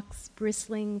rocks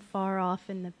bristling far off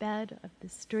in the bed of the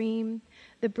stream,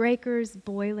 the breakers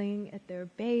boiling at their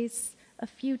base, a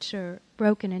future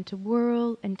broken into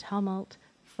whirl and tumult,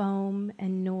 foam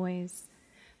and noise.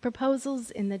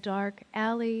 Proposals in the dark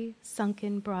alley,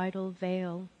 sunken bridal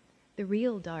veil, the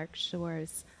real dark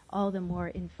shores, all the more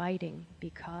inviting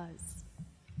because.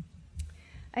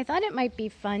 I thought it might be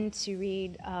fun to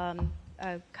read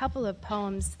a couple of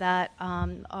poems that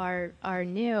are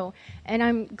new, and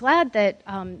I'm glad that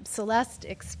Celeste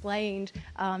explained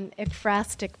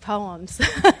ekphrastic poems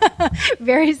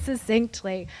very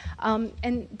succinctly.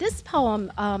 And this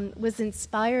poem was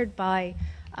inspired by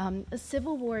a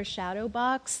Civil War shadow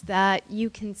box that you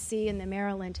can see in the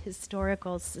Maryland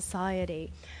Historical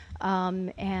Society,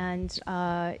 and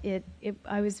I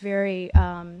was very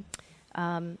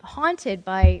haunted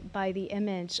by the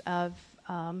image of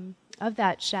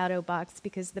that shadow box,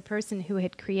 because the person who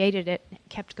had created it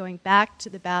kept going back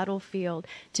to the battlefield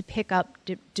to pick up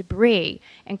debris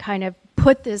and kind of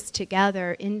put this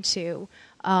together into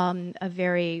a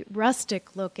very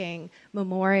rustic-looking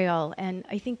memorial. And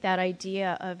I think that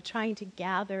idea of trying to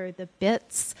gather the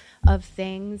bits of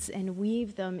things and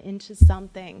weave them into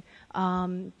something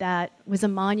that was a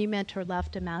monument or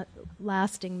left a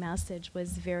lasting message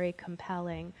was very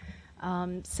compelling.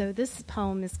 So this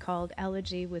poem is called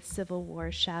Elegy with Civil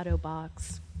War Shadow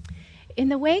Box. In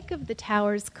the wake of the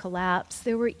tower's collapse,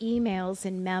 there were emails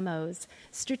and memos,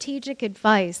 strategic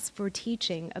advice for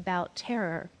teaching about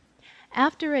terror.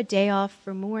 After a day off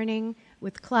for mourning,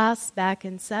 with class back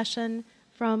in session,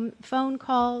 from phone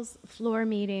calls, floor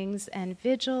meetings, and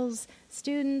vigils,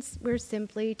 students were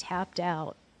simply tapped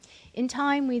out. In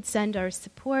time, we'd send our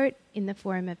support in the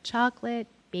form of chocolate,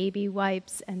 baby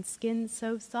wipes, and skin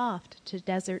so soft to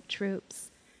desert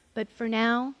troops. But for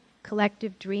now,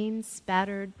 collective dreams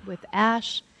spattered with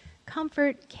ash,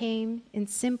 comfort came in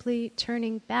simply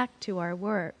turning back to our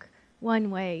work,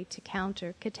 one way to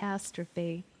counter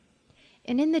catastrophe.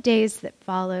 And in the days that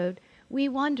followed, we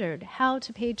wondered how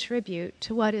to pay tribute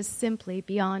to what is simply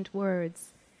beyond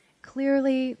words.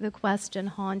 Clearly, the question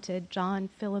haunted John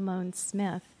Philemon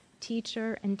Smith,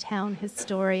 teacher and town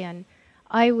historian,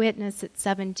 eyewitness at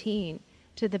 17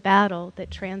 to the battle that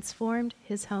transformed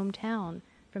his hometown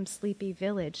from sleepy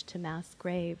village to mass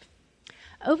grave.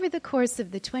 Over the course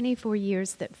of the 24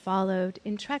 years that followed,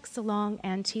 in treks along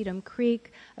Antietam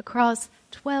Creek, across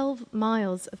 12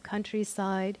 miles of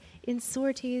countryside, in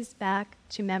sorties back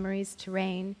to memory's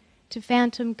terrain, to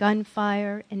phantom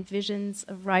gunfire and visions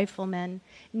of riflemen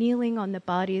kneeling on the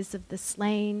bodies of the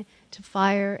slain to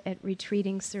fire at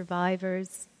retreating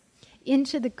survivors,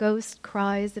 into the ghost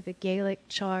cries of a Gaelic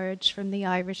charge from the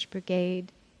Irish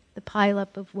Brigade, the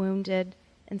pileup of wounded,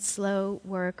 and slow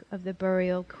work of the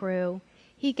burial crew,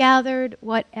 he gathered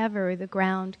whatever the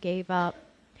ground gave up,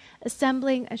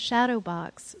 assembling a shadow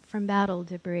box from battle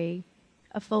debris,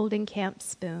 a folding camp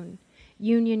spoon,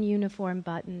 Union uniform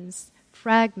buttons,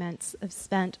 fragments of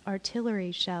spent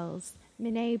artillery shells,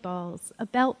 Minet balls, a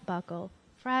belt buckle,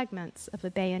 fragments of a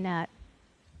bayonet.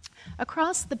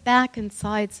 Across the back and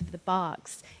sides of the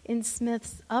box, in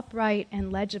Smith's upright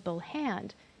and legible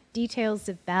hand, details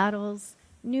of battles,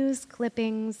 news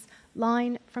clippings,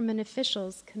 line from an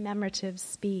official's commemorative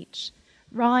speech,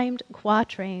 rhymed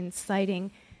quatrains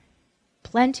citing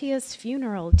plenteous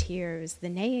funeral tears, the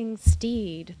neighing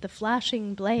steed, the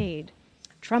flashing blade,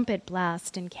 trumpet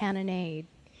blast and cannonade,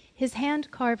 his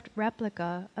hand-carved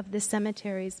replica of the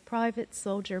cemetery's private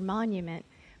soldier monument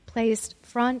placed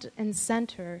front and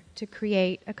center to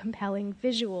create a compelling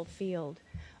visual field,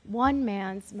 one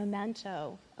man's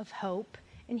memento of hope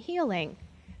and healing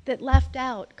that left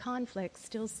out conflict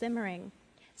still simmering,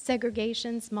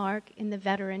 segregation's mark in the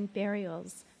veteran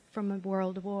burials from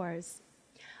world wars.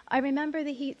 I remember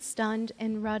the heat-stunned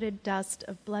and rutted dust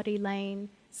of Bloody Lane,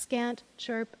 scant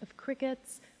chirp of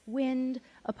crickets, wind,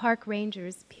 a park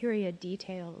ranger's period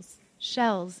details,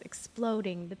 shells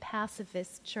exploding the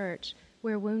pacifist church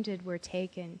where wounded were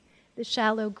taken, the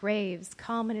shallow graves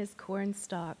common as corn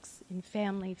stalks in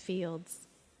family fields.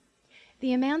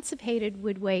 The emancipated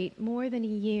would wait more than a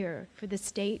year for the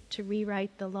state to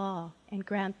rewrite the law and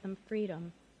grant them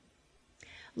freedom.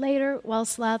 Later, while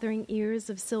slathering ears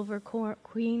of silver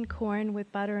queen corn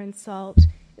with butter and salt,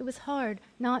 it was hard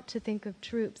not to think of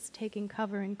troops taking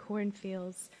cover in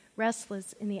cornfields,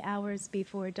 restless in the hours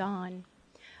before dawn.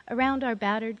 Around our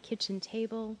battered kitchen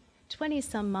table,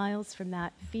 20-some miles from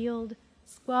that field,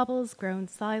 squabbles grown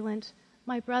silent,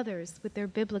 my brothers with their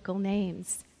biblical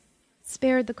names,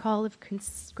 spared the call of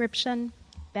conscription,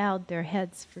 bowed their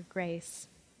heads for grace.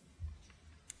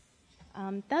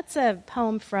 That's a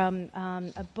poem from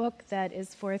a book that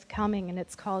is forthcoming, and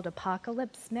it's called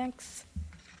Apocalypse Mix.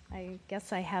 I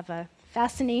guess I have a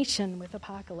fascination with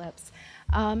apocalypse.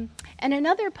 And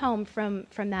another poem from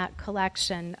that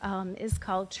collection is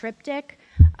called Triptych,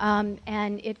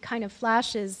 and it kind of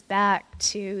flashes back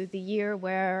to the year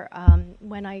where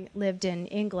when I lived in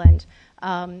England,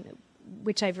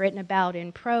 which I've written about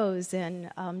in prose in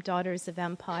Daughters of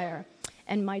Empire.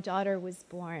 And my daughter was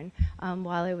born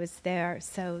while I was there.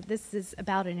 So this is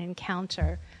about an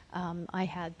encounter I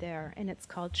had there, and it's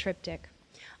called Triptych.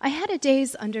 I had a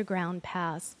day's underground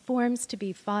pass, forms to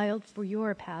be filed for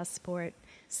your passport.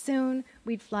 Soon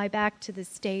we'd fly back to the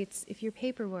States if your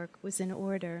paperwork was in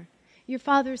order. Your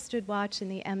father stood watch in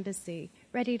the embassy,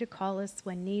 ready to call us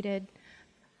when needed.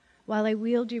 While I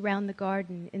wheeled you round the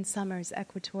garden in summer's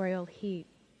equatorial heat,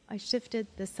 I shifted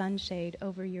the sunshade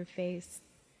over your face.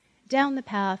 Down the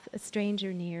path, a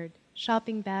stranger neared,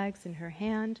 shopping bags in her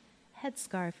hand,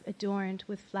 headscarf adorned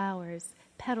with flowers,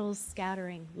 petals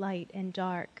scattering light and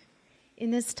dark. In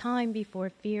this time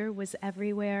before fear was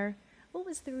everywhere, what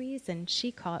was the reason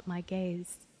she caught my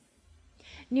gaze?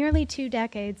 Nearly 2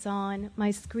 decades on, my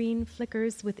screen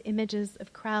flickers with images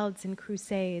of crowds and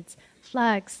crusades,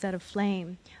 flags set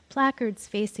aflame, placards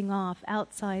facing off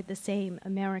outside the same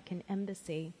American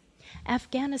embassy.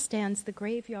 Afghanistan's the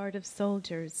graveyard of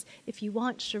soldiers. If you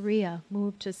want Sharia,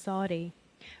 move to Saudi.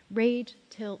 Rage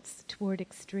tilts toward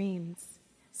extremes.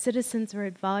 Citizens are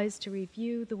advised to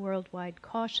review the worldwide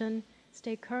caution,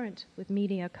 stay current with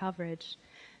media coverage.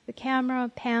 The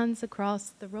camera pans across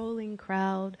the rolling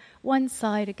crowd, one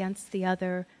side against the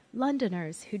other,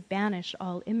 Londoners who'd banish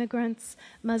all immigrants,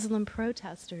 Muslim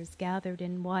protesters gathered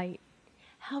in white.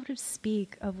 How to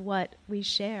speak of what we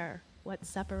share, what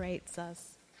separates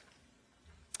us.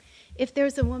 If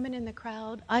there's a woman in the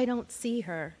crowd, I don't see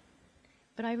her.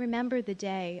 But I remember the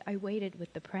day I waited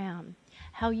with the pram,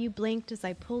 how you blinked as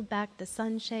I pulled back the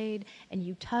sunshade and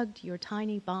you tugged your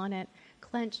tiny bonnet,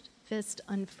 clenched fist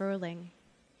unfurling.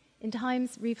 In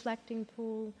time's reflecting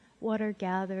pool, water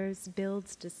gathers,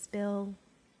 builds to spill.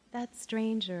 That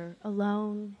stranger,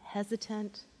 alone,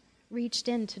 hesitant, reached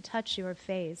in to touch your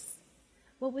face.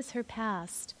 What was her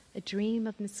past? A dream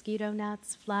of mosquito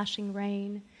nets, flashing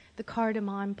rain, the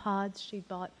cardamom pods she'd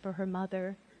bought for her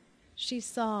mother. She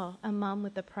saw a mom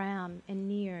with a pram and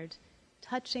neared,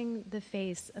 touching the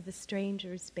face of a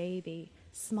stranger's baby,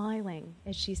 smiling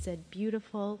as she said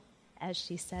beautiful, as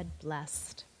she said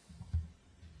blessed.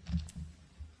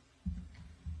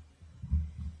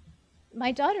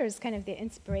 My daughter is kind of the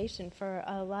inspiration for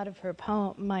a lot of her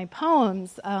my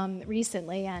poems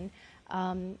recently, and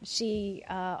she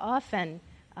often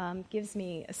gives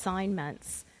me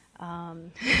assignments,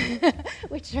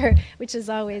 which is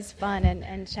always fun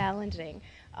and challenging.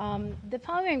 The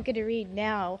poem I'm going to read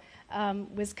now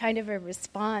was kind of a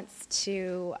response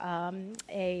to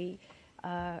a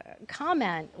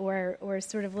comment or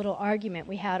sort of little argument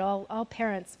we had. All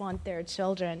parents want their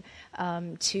children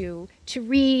to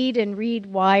read and read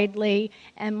widely,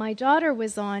 and my daughter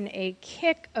was on a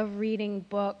kick of reading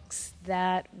books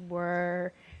that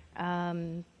were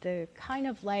the kind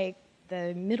of like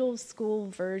the middle school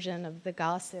version of the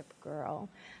Gossip Girl,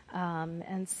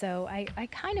 and so I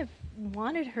kind of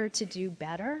wanted her to do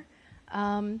better.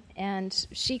 And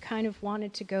she kind of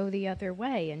wanted to go the other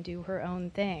way and do her own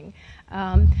thing.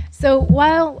 So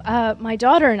while my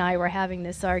daughter and I were having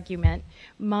this argument,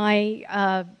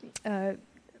 my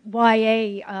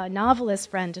YA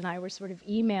novelist friend and I were sort of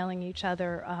emailing each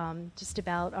other just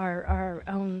about our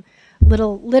own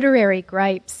little literary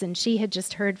gripes, and she had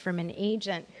just heard from an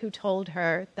agent who told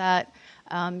her that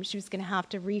she was going to have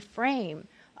to reframe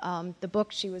the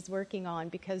book she was working on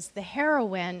because the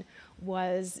heroine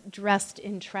was dressed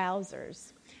in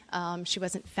trousers. She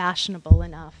wasn't fashionable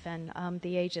enough, and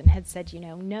the agent had said,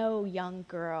 no young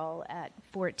girl at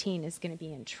 14 is going to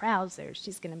be in trousers.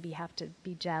 She's going to have to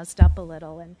be jazzed up a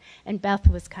little, and Beth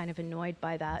was kind of annoyed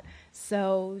by that.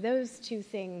 So those two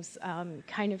things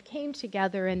kind of came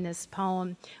together in this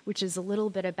poem, which is a little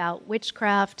bit about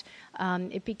witchcraft.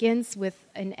 It begins with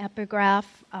an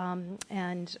epigraph,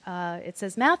 and it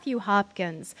says, Matthew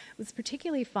Hopkins was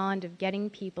particularly fond of getting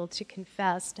people to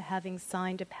confess to having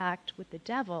signed a pact with the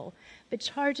devil, but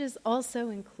charges also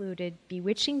included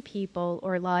bewitching people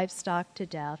or livestock to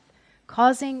death,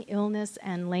 causing illness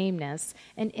and lameness,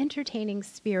 and entertaining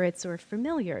spirits or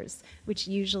familiars, which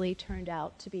usually turned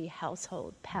out to be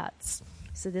household pets.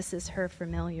 So this is her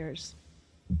familiars.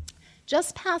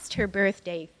 Just past her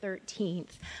birthday,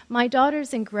 13th, my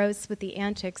daughter's engrossed with the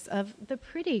antics of the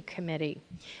Pretty Committee,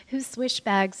 who swish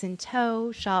bags in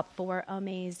tow shop for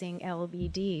amazing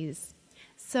LBDs.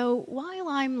 So while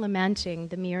I'm lamenting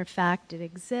the mere fact it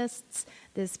exists,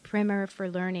 this primer for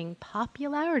learning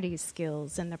popularity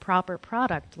skills and the proper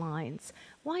product lines,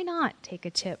 why not take a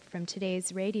tip from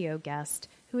today's radio guest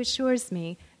who assures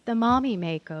me the mommy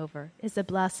makeover is a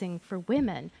blessing for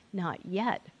women not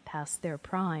yet past their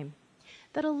prime?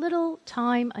 That a little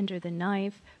time under the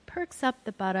knife perks up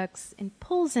the buttocks and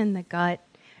pulls in the gut,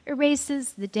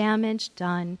 erases the damage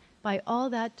done by all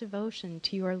that devotion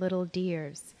to your little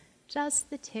dears. Just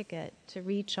the ticket to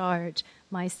recharge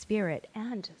my spirit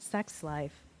and sex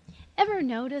life. Ever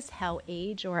notice how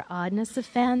age or oddness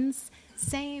offends?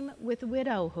 Same with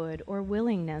widowhood or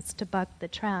willingness to buck the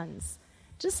trends.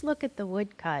 Just look at the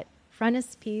woodcut,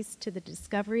 frontispiece to the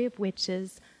discovery of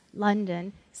witches,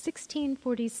 London,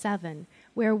 1647,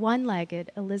 where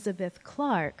one-legged Elizabeth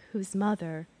Clark, whose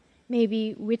mother,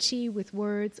 maybe witchy with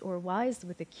words or wise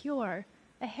with a cure,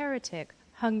 a heretic,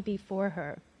 hung before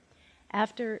her.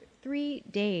 After 3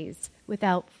 days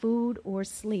without food or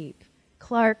sleep,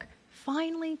 Clark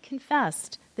finally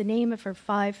confessed the name of her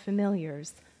 5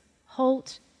 familiars: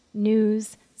 Holt,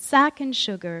 News, Sack and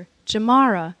Sugar,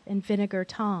 Jamara, and Vinegar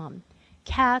Tom,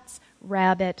 cats,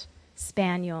 rabbit,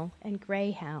 spaniel, and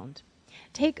greyhound.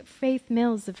 Take Faith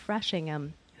Mills of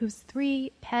Freshingham, whose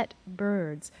 3 pet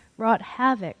birds wrought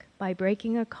havoc by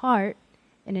breaking a cart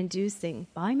and inducing,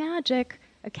 by magic,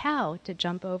 a cow to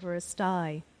jump over a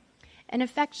sty. An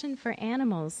affection for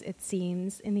animals, it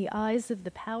seems, in the eyes of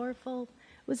the powerful,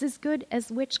 was as good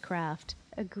as witchcraft,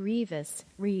 a grievous,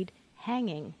 read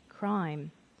hanging,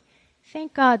 crime.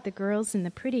 Thank God the girls in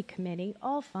the pretty committee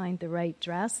all find the right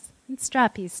dress and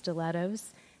strappy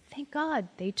stilettos. Thank God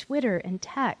they Twitter and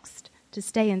text to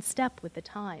stay in step with the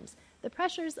times. The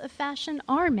pressures of fashion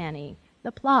are many.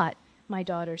 The plot, my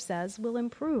daughter says, will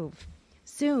improve.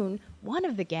 Soon, one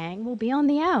of the gang will be on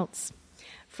the outs.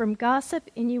 From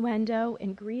gossip, innuendo,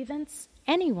 and grievance,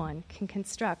 anyone can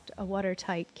construct a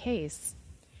watertight case.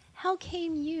 How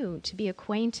came you to be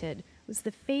acquainted was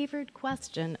the favored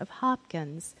question of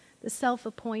Hopkins, the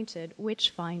self-appointed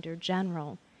witch-finder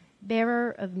general,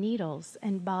 bearer of needles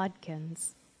and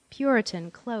bodkins, Puritan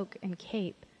cloak and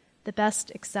cape, the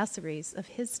best accessories of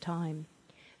his time.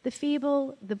 The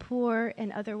feeble, the poor,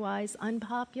 and otherwise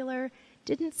unpopular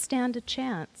didn't stand a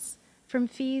chance. From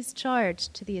fees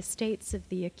charged to the estates of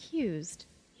the accused,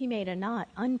 he made a not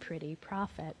unpretty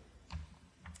profit.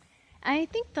 I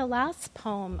think the last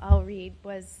poem I'll read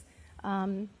was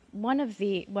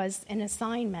was an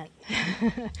assignment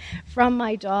from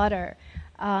my daughter.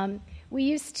 We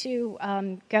used to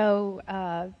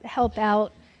go help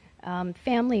out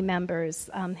family members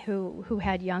who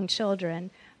had young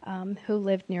children who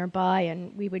lived nearby,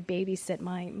 and we would babysit.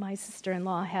 My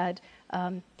sister-in-law had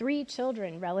 3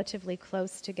 children relatively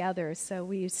close together, so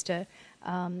we used to,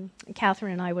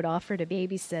 Catherine and I would offer to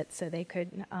babysit so they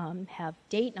could have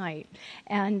date night.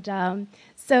 And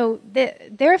so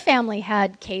their family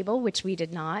had cable, which we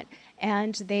did not,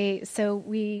 and so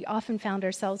we often found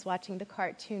ourselves watching the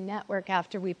Cartoon Network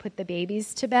after we put the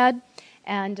babies to bed.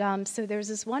 And so there's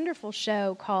this wonderful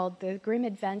show called The Grim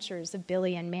Adventures of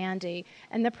Billy and Mandy.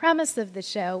 And the premise of the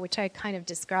show, which I kind of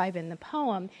describe in the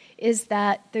poem, is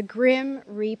that the Grim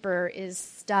Reaper is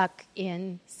stuck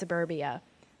in suburbia.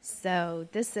 So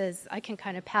this is, I can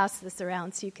kind of pass this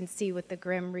around so you can see what the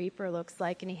Grim Reaper looks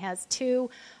like. And he has two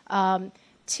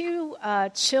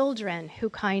children who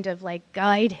kind of like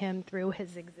guide him through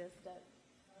his existence.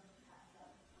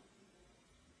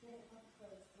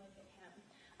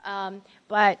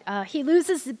 But he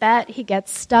loses the bet. He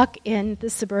gets stuck in the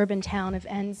suburban town of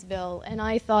Ennsville. And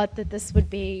I thought that this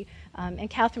would be, and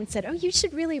Catherine said, oh, you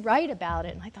should really write about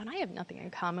it. And I thought, I have nothing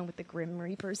in common with the Grim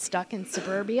Reaper stuck in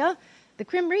suburbia. The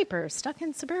Grim Reaper stuck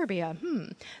in suburbia.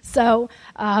 So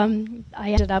I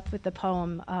ended up with the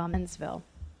poem Ennsville.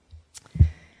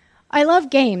 I love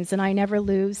games and I never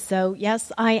lose, so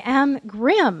yes, I am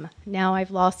grim. Now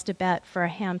I've lost a bet for a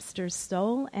hamster's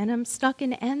soul, and I'm stuck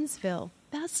in Ennsville.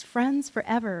 Best friends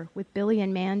forever with Billy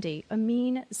and Mandy, a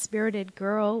mean-spirited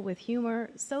girl with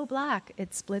humor so black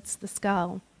it splits the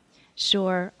skull.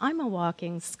 Sure, I'm a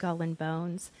walking skull and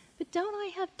bones, but don't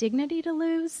I have dignity to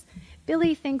lose?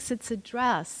 Billy thinks it's a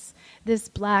dress, this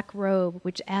black robe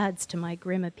which adds to my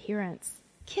grim appearance.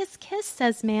 Kiss, kiss,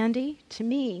 says Mandy, to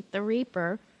me, the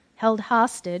Reaper, held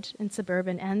hostage in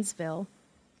suburban Ennsville.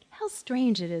 How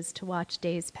strange it is to watch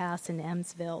days pass in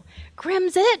Emsville.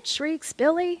 Grim's it, shrieks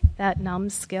Billy, that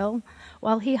numbskull,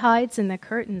 while he hides in the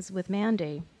curtains with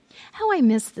Mandy. How I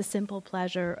miss the simple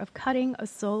pleasure of cutting a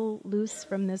soul loose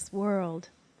from this world.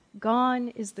 Gone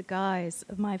is the guise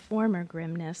of my former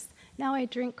grimness. Now I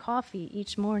drink coffee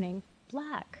each morning,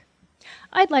 black.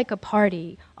 I'd like a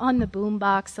party, on the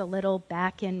boombox a little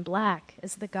back in black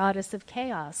as the goddess of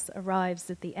chaos arrives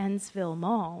at the Ennsville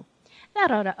Mall.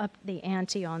 That ought to up the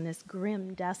ante on this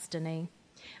grim destiny.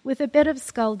 With a bit of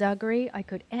skullduggery, I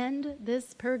could end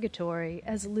this purgatory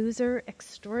as loser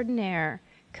extraordinaire,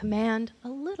 command a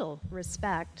little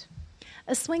respect.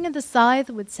 A swing of the scythe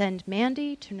would send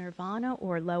Mandy to Nirvana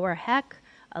or lower heck,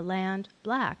 a land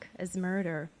black as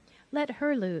murder. Let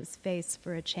her lose face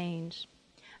for a change.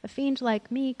 A fiend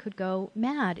like me could go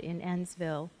mad in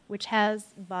Ennsville, which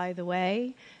has, by the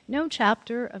way, no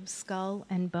chapter of skull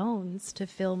and bones to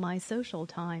fill my social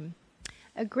time.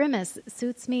 A grimace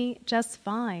suits me just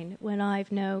fine when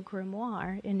I've no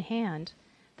grimoire in hand.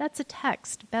 That's a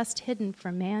text best hidden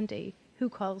from Mandy, who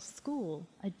calls school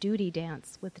a duty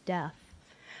dance with death.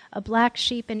 A black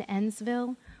sheep in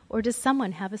Ennsville, or does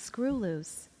someone have a screw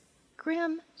loose?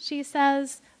 Grim, she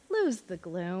says, lose the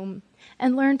gloom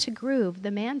and learn to groove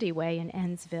the Mandy way in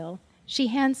Ennsville. She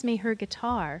hands me her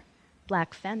guitar,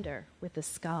 black Fender with a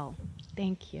skull.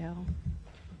 Thank you.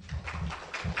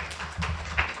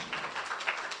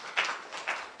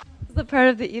 This is the part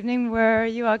of the evening where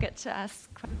you all get to ask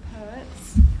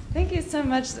poets. Thank you so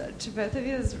much to both of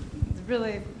you. It was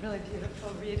really, really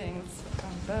beautiful readings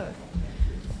from both.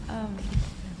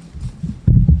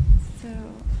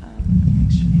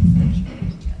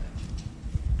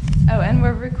 Oh, and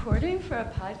we're recording for a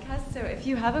podcast, so if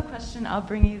you have a question, I'll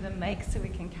bring you the mic so we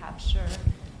can capture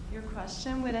your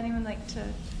question. Would anyone like to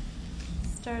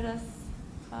start us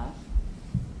off?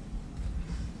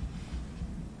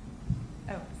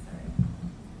 Oh, sorry.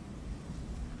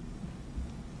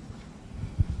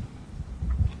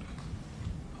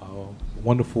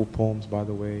 Wonderful poems, by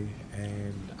the way,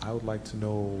 and I would like to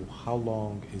know how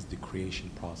long is the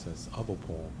creation process of a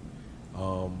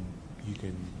poem? You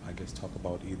can, I guess, talk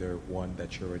about either one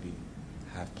that you already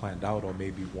have planned out or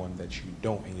maybe one that you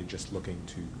don't and you're just looking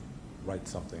to write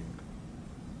something.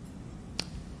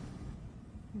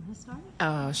 You want to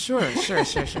start?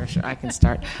 Sure. I can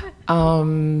start.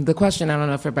 The question, I don't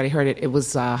know if everybody heard it. It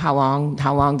was how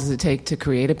long does it take to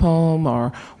create a poem,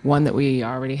 or one that we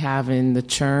already have in the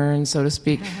churn, so to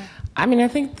speak? I mean, I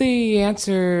think the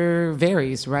answer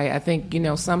varies, right? I think,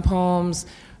 some poems,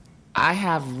 I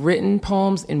have written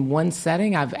poems in one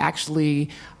setting. I've actually,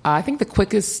 I think the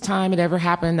quickest time it ever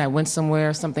happened, I went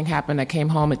somewhere, something happened, I came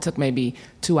home, it took maybe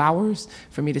 2 hours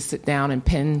for me to sit down and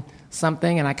pen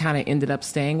something, and I kind of ended up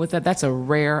staying with it. That's a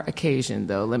rare occasion,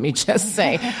 though, let me just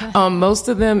say. Most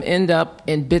of them end up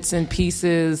in bits and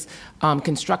pieces,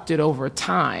 constructed over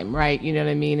time, right? You know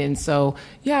what I mean? And so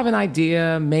you have an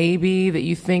idea, maybe, that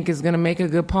you think is going to make a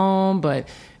good poem, but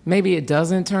maybe it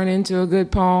doesn't turn into a good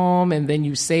poem, and then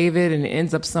you save it and it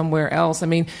ends up somewhere else. I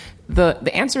mean,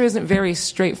 the answer isn't very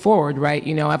straightforward, right?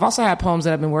 I've also had poems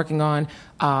that I've been working on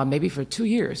maybe for 2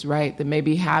 years, right, that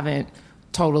maybe haven't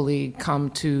totally come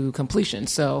to completion.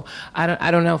 So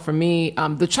I don't know. For me,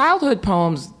 the childhood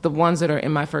poems, the ones that are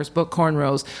in my first book,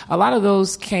 Cornrows, a lot of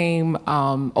those came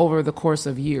over the course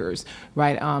of years,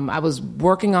 right? I was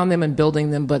working on them and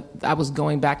building them, but I was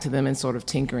going back to them and sort of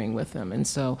tinkering with them. And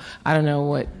so I don't know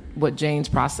what Jane's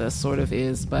process sort of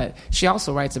is, but she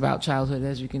also writes about childhood,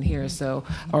 as you can hear. So,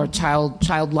 or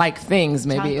childlike things,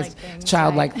 maybe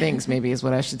childlike things, maybe is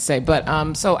what I should say.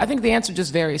 But so I think the answer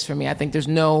just varies for me. I think there's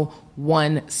no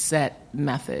one set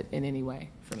method in any way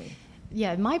for me.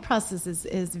 Yeah, my process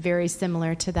is very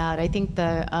similar to that. I think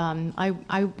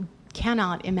I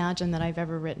cannot imagine that I've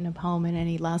ever written a poem in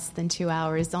any less than 2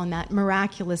 hours, on that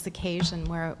miraculous occasion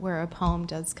where a poem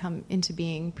does come into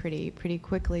being pretty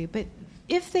quickly. But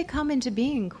if they come into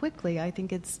being quickly, I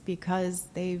think it's because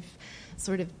they've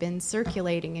sort of been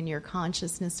circulating in your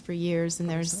consciousness for years, and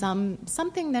there's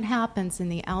something that happens in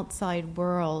the outside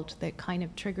world that kind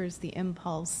of triggers the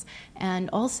impulse, and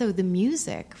also the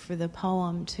music for the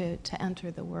poem to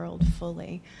enter the world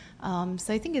fully.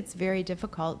 So I think it's very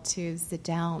difficult to sit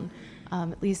down,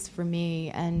 at least for me,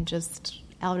 and just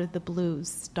out of the blues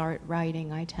start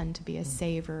writing. I tend to be a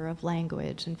saver of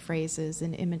language and phrases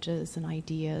and images and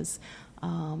ideas,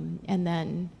 and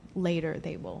then later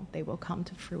they will come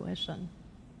to fruition.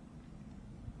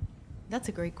 That's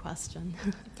a great question.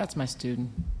 That's my student.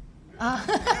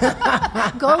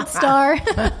 Gold star.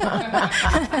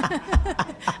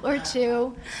 Or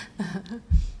two.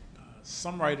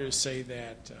 Some writers say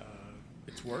that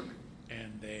it's work,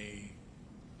 and they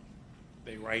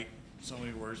write so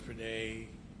many words per day,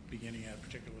 beginning at a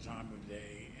particular time of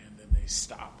day, and then they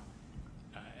stop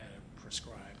at a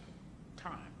prescribed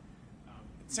time.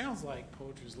 It sounds like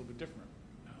poetry is a little bit different.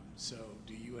 So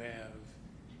do you have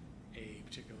a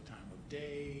particular time of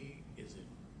day? Is it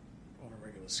on a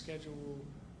regular schedule?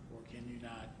 Or can you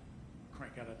not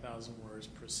crank out 1,000 words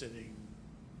per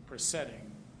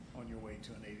setting on your way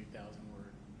to an 80,000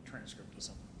 word transcript or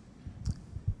something?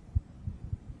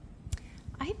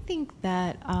 I think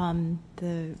that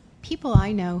the people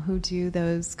I know who do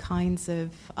those kinds of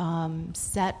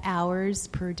set hours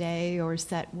per day or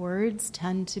set words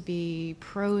tend to be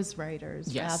prose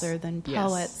writers rather than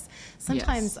poets.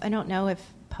 Sometimes I don't know if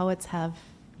poets have,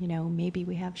 maybe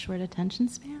we have short attention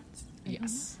spans.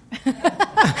 Yes.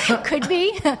 Could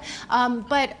be.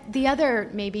 But the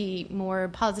other maybe more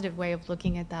positive way of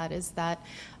looking at that is that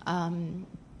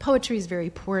poetry is very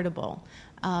portable.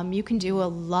 You can do a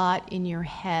lot in your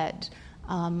head,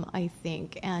 I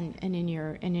think, and in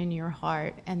your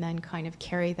heart, and then kind of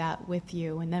carry that with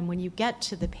you. And then when you get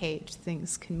to the page,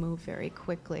 things can move very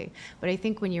quickly. But I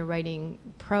think when you're writing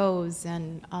prose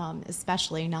and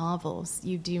especially novels,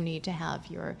 you do need to have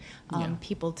your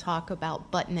people talk about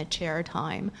butt in a chair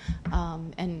time,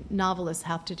 and novelists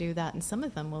have to do that. And some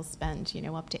of them will spend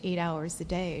up to 8 hours a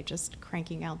day just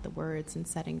cranking out the words and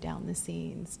setting down the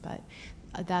scenes. But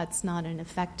that's not an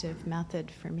effective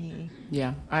method for me.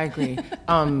 Yeah, I agree.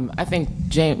 I think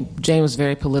Jane was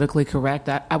very politically correct.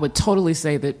 I would totally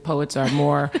say that poets are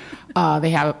more, they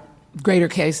have greater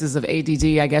cases of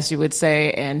ADD, I guess you would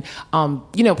say. And,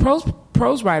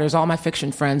 prose writers, all my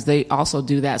fiction friends, they also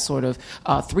do that sort of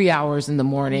 3 hours in the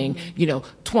morning,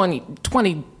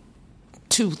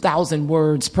 22,000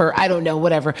 words per, I don't know,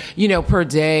 whatever, per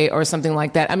day or something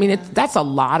like that. I mean, that's a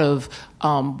lot of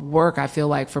work, I feel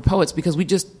like, for poets, because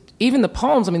even the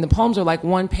poems are like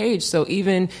one page. So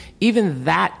even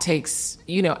that takes,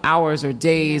 hours or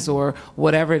days or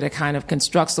whatever to kind of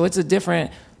construct. So it's a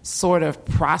different sort of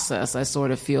process, I sort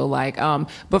of feel like.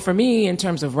 But for me, in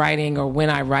terms of writing or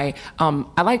when I write,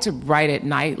 I like to write at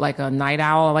night, like a night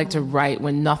owl. I like to write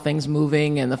when nothing's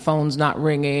moving and the phone's not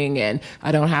ringing and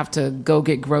I don't have to go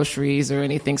get groceries or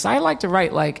anything. So I like to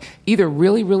write like either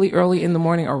really, really early in the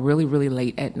morning or really, really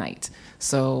late at night.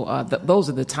 So those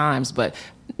are the times, but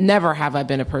never have I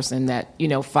been a person that,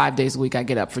 5 days a week I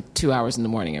get up for 2 hours in the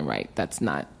morning and write.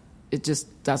 It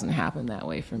just doesn't happen that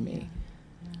way for me.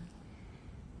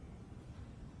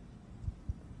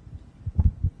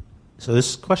 So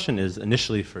this question is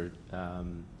initially for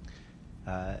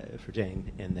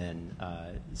Jane and then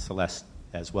Celeste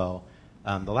as well.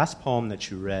 The last poem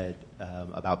that you read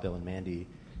about Bill and Mandy,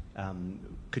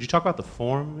 could you talk about the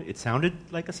form? It sounded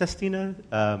like a sestina,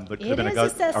 but could have been a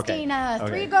sestina. Okay.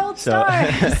 3 gold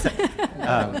stars.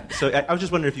 So I was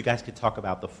just wondering if you guys could talk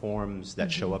about the forms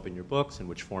that show up in your books and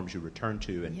which forms you return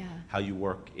to, and how you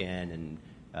work in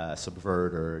and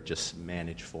subvert or just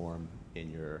manage form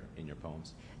in your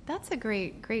poems. That's a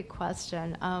great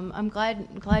question. I'm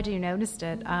glad you noticed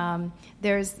it.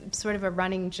 There's sort of a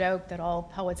running joke that all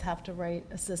poets have to write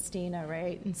a sestina,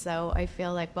 right? And so I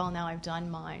feel like, well, now I've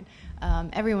done mine.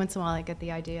 Every once in a while I get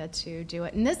the idea to do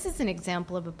it. And this is an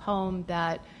example of a poem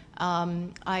that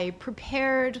I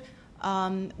prepared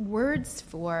words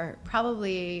for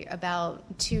probably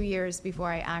about 2 years before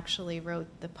I actually wrote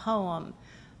the poem,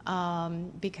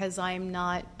 because I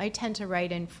tend to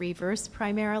write in free verse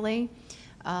primarily.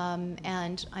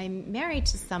 And I'm married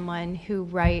to someone who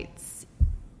writes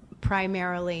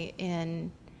primarily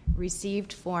in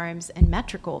received forms and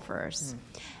metrical verse.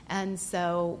 And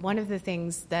so one of the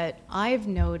things that I've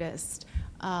noticed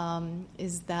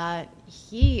is that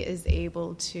he is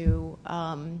able to,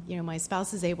 my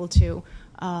spouse is able to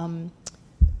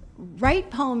write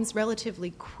poems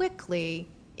relatively quickly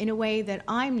in a way that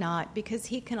I'm not, because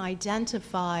he can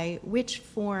identify which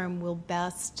form will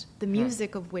best, the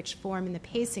music of which form and the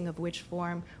pacing of which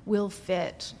form will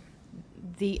fit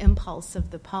the impulse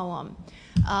of the poem.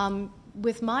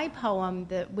 With my poem,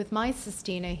 with my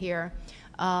sestina here,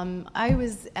 I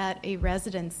was at a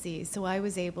residency, so I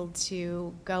was able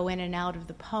to go in and out of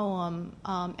the poem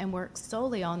and work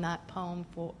solely on that poem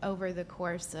for over the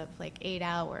course of like 8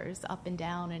 hours, up and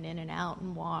down and in and out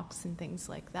and walks and things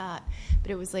like that.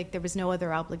 But it was like there was no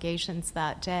other obligations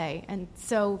that day. And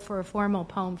so for a formal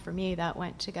poem for me, that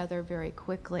went together very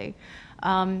quickly.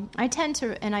 I tend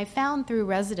to, and I found through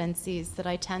residencies that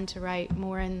I tend to write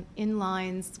more in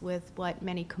lines with what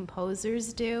many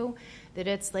composers do, that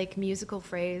it's like musical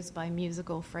phrase by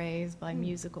musical phrase by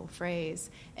musical phrase.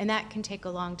 And that can take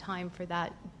a long time for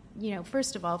that,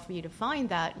 first of all, for you to find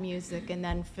that music, and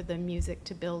then for the music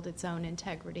to build its own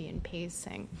integrity and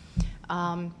pacing.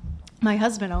 My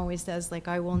husband always says, like,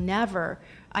 I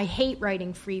hate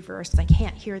writing free verse. I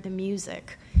can't hear the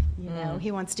music.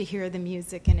 He wants to hear the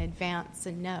music in advance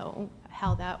and know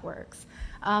how that works.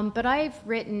 But I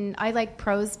like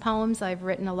prose poems. I've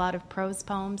written a lot of prose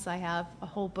poems. I have a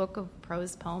whole book of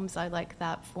prose poems. I like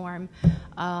that form.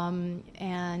 I've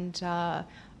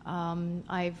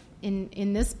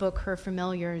in this book, Her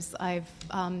Familiars, I've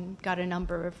got a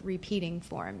number of repeating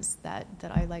forms that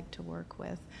I like to work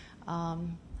with.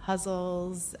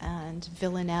 Huzzles and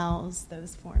villanelles,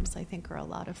 those forms I think are a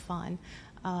lot of fun.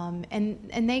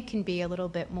 And they can be a little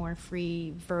bit more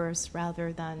free verse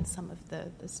rather than some of the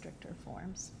stricter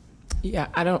forms. Yeah,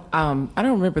 I don't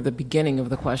remember the beginning of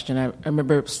the question. I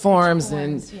remember forms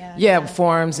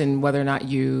forms and whether or not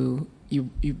you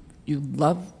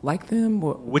like them.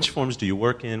 Or, which forms do you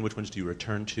work in? Which ones do you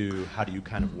return to? How do you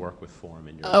kind of work with form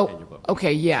in your book?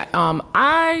 Okay, yeah.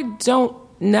 I don't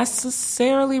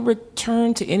necessarily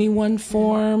return to any one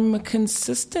form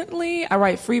consistently. I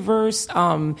write free verse.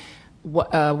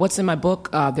 What's in my book?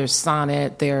 There's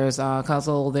sonnet, there's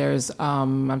ghazal, there's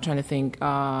I'm trying to think,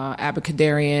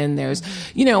 abecedarian. There's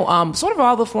sort of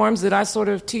all the forms that I sort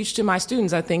of teach to my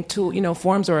students. I think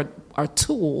forms are a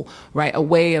tool, right? A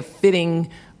way of fitting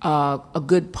a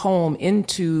good poem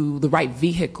into the right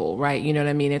vehicle, right? You know what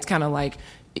I mean? It's kind of like,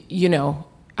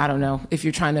 I don't know, if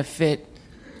you're trying to fit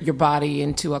your body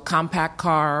into a compact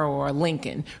car or a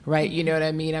Lincoln, right? You know what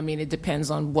I mean? I mean, it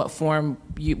depends on what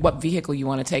vehicle you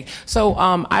want to take. So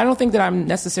I don't think that I'm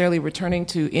necessarily returning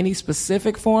to any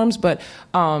specific forms, but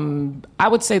I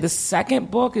would say the second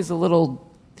book is a little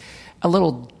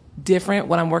different.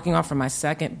 What I'm working on for my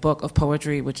second book of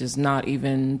poetry, which is not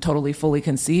even totally fully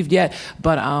conceived yet,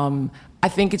 but I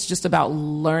think it's just about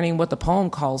learning what the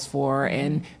poem calls for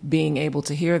and being able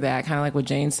to hear that, kind of like what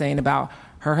Jane's saying about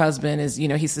her husband is,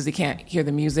 he says he can't hear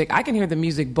the music. I can hear the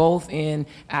music both in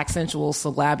accentual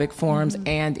syllabic forms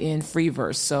and in free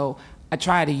verse. So I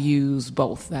try to use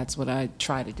both. That's what I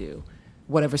try to do.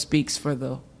 Whatever speaks for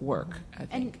the work, I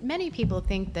think. And many people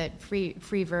think that free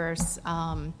verse,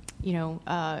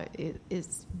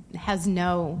 has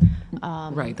no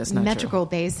right, that's not metrical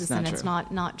true. basis, It's and true. it's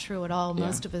not true at all. Yeah.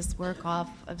 Most of us work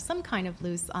off of some kind of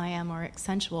loose iamb or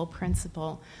accentual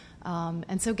principle.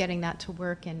 And so getting that to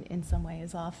work in some way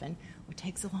is often, it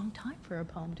takes a long time for a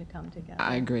poem to come together.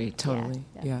 I agree, totally.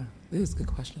 Yeah. It is a good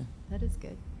question. That is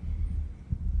good.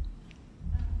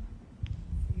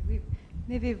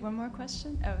 Maybe one more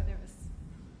question? Oh, there was.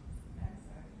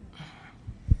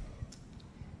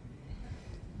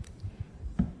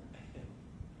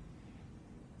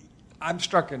 I'm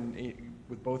struck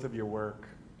with both of your work,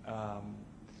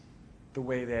 the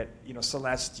way that,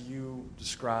 Celeste, you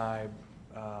describe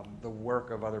the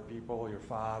work of other people, your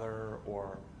father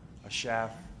or a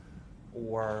chef,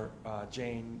 or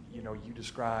Jane, you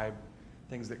describe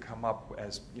things that come up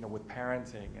as, with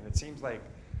parenting. And it seems like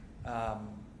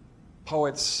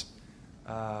poets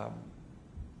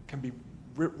can be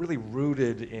really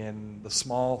rooted in the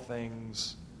small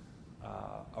things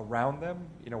around them,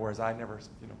 whereas I never,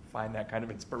 find that kind of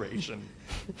inspiration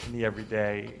in the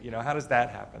everyday. How does that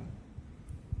happen?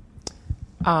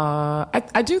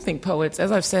 I do think poets,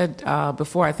 as I've said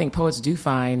before, I think poets do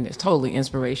find totally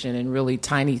inspiration in really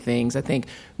tiny things. I think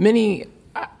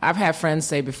I've had friends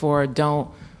say before, don't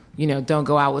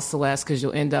go out with Celeste because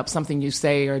you'll end up, something you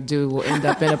say or do will end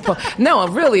up in a poem. No,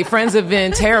 really, friends have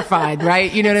been terrified, right?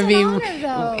 You know what I mean?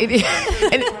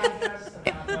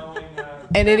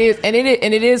 And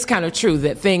it is kind of true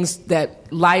that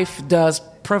life does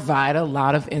provide a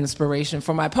lot of inspiration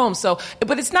for my poems. So,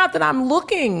 but it's not that I'm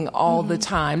looking all the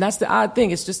time. That's the odd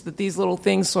thing. It's just that these little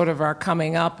things sort of are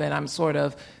coming up, and I'm sort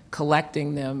of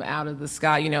collecting them out of the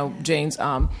sky. Jane's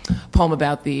poem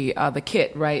about the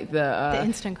kit, right? The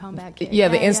instant combat kit. Yeah,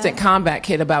 the instant combat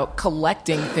kit, about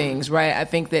collecting things, right? I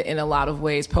think that in a lot of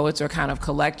ways, poets are kind of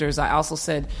collectors. I also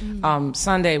said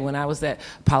Sunday when I was at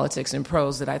Politics and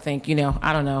Prose that I think,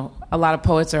 I don't know, a lot of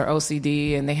poets are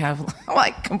OCD and they have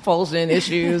like compulsion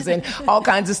issues and all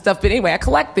kinds of stuff. But anyway, I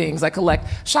collect things. I collect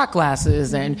shot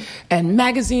glasses and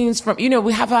magazines from,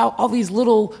 we have all these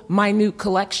little minute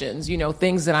collections,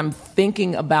 things that I'm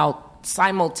thinking about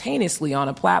simultaneously on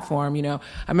a platform. I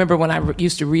remember when I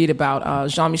used to read about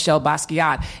Jean-Michel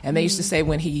Basquiat, and they used to say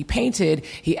when he painted,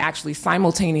 he actually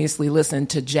simultaneously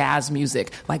listened to jazz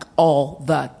music like all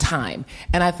the time.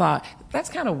 And I thought, that's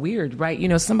kind of weird,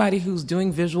 right? Somebody who's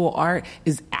doing visual art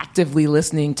is actively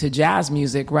listening to jazz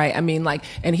music, right? I mean,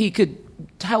 and he could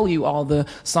tell you all the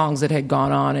songs that had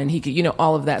gone on, and he could,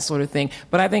 all of that sort of thing.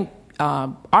 But I think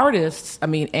artists,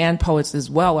 and poets as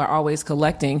well, are always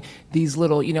collecting these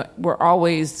little, we're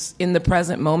always in the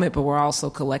present moment, but we're also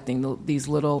collecting these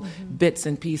little bits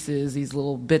and pieces, these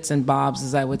little bits and bobs,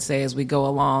 as I would say, as we go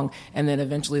along, and then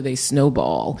eventually they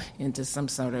snowball into some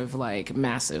sort of like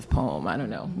massive poem. I don't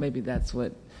know. Maybe that's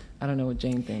what. I don't know what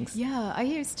Jane thinks. Yeah, I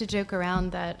used to joke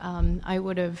around that I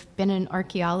would have been an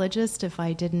archaeologist if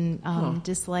I didn't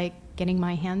dislike getting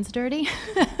my hands dirty.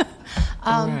 Right,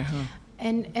 huh?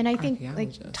 And I think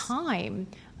like time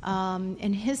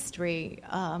and history,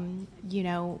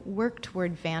 work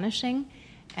toward vanishing,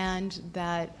 and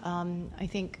that I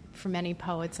think for many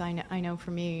poets, I know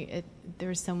for me,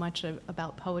 there's so much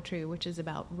about poetry which is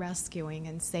about rescuing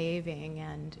and saving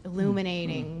and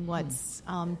illuminating what's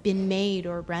been made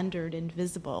or rendered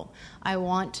invisible. I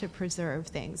want to preserve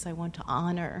things. I want to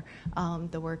honor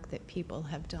the work that people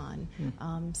have done.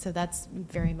 So that's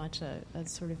very much a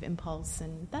sort of impulse,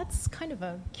 and that's kind of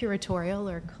a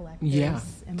curatorial or collective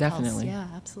impulse. Definitely. Yeah,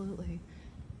 absolutely.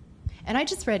 And I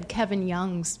just read Kevin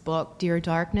Young's book, Dear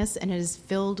Darkness, and it is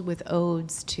filled with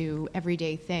odes to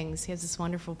everyday things. He has this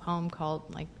wonderful poem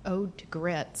called, like, Ode to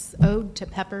Grits, Ode to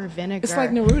Pepper Vinegar. It's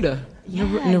like Neruda. Yeah,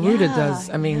 Neruda yeah,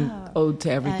 does, ode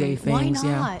to everyday things.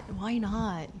 Why not? Yeah. Why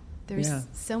not? There's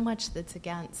so much that's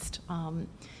against,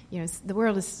 the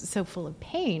world is so full of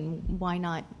pain. Why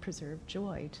not preserve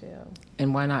joy, too?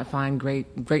 And why not find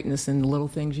greatness in the little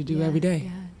things you do every day?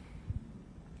 Yeah.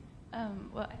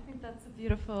 Well, I think that's a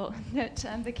beautiful note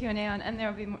to end the Q&A on, and there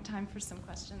will be more time for some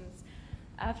questions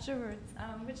afterwards.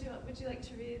 Would you like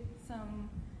to read some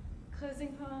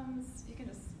closing poems? You can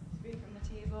just read from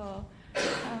the table.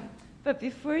 But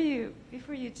before you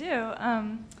do,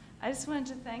 I just wanted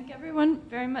to thank everyone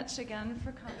very much again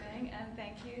for coming, and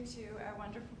thank you to our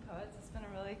wonderful poets. It's been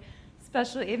a really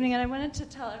special evening, and I wanted to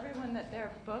tell everyone that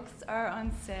their books are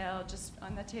on sale just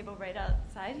on the table right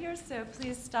outside here, so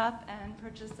please stop and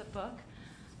purchase a book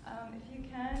if you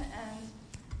can. And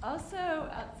also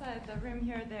outside the room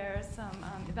here there are some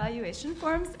evaluation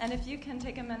forms, and if you can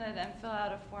take a minute and fill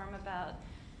out a form about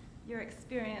your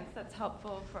experience, that's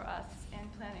helpful for us in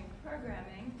planning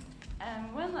programming.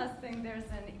 And one last thing, there's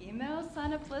an email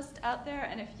sign-up list out there,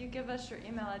 and if you give us your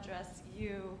email address,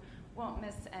 you won't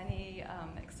miss any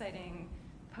exciting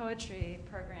poetry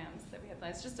programs that we have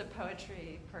planned. It's just a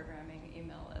poetry programming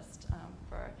email list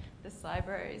for this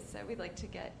library, so we'd like to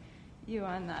get you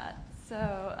on that.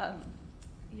 So,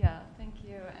 thank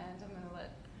you, and I'm going to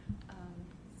let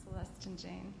Celeste and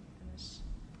Jane finish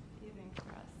the evening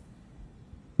for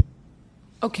us.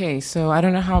 Okay, so I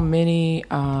don't know how many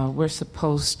we're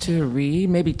supposed to read.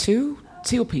 Maybe two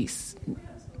a piece.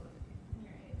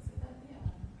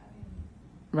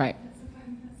 Right.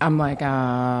 I'm like,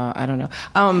 I don't know.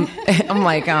 I'm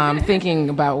like, thinking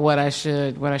about what I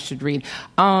should read.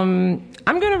 I'm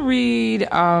going to read.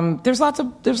 There's lots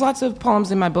of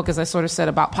poems in my book, as I sort of said,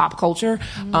 about pop culture.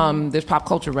 There's pop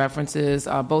culture references.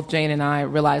 Both Jane and I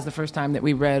realized the first time that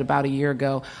we read about a year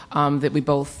ago that we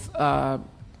both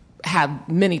had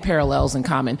many parallels in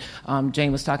common.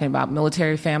 Jane was talking about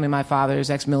military family. My father's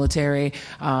ex-military.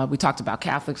 We talked about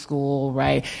Catholic school,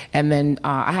 right? And then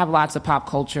I have lots of pop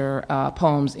culture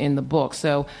poems in the book.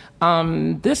 So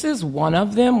this is one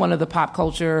of them, one of the pop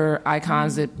culture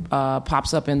icons that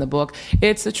pops up in the book.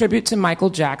 It's a tribute to Michael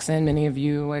Jackson. Many of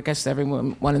you, I guess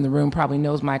everyone in the room probably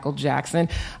knows Michael Jackson.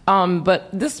 But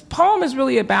this poem is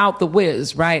really about The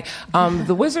Wiz, right?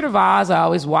 The Wizard of Oz I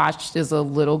always watched as a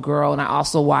little girl, and I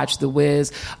also watched The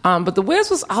Wiz. But The Wiz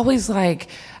was always like,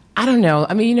 I don't know.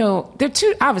 I mean, they're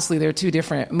two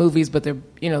different movies, but they're,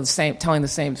 the same, telling the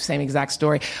same exact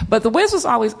story. But The Wiz was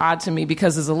always odd to me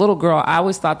because as a little girl, I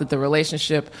always thought that the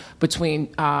relationship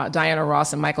between Diana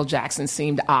Ross and Michael Jackson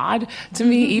seemed odd to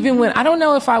me, even when, I don't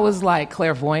know if I was like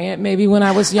clairvoyant maybe when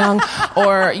I was young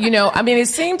or, it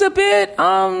seemed a bit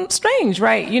strange,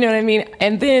 right? You know what I mean?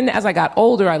 And then as I got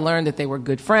older, I learned that they were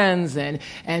good friends and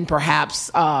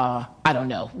perhaps, I don't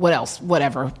know,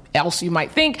 whatever else you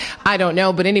might think. I don't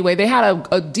know. But anyway, they had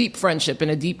a deep friendship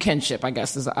and a deep kinship, I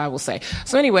guess, as I will say.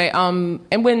 So anyway,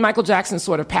 and when Michael Jackson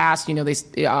sort of passed,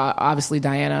 they obviously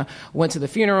Diana went to the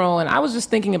funeral, and I was just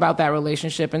thinking about that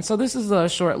relationship. And so this is a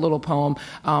short little poem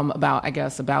about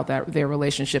their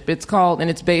relationship. It's called, and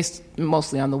it's based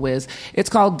mostly on The Wiz. It's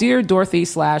called Dear Dorothy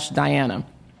 / Diana.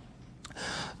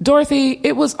 Dorothy,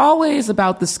 it was always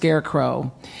about the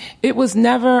scarecrow. It was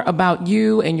never about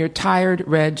you and your tired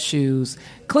red shoes,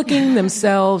 clicking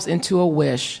themselves into a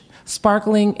wish,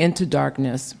 sparkling into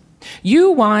darkness.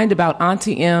 You whined about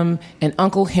Auntie Em and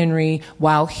Uncle Henry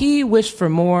while he wished for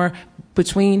more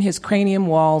between his cranium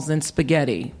walls and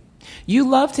spaghetti. You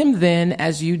loved him then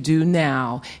as you do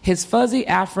now, his fuzzy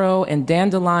afro and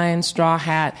dandelion straw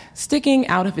hat sticking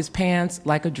out of his pants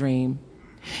like a dream.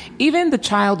 Even the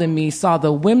child in me saw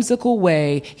the whimsical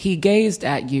way he gazed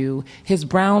at you, his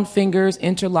brown fingers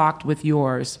interlocked with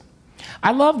yours.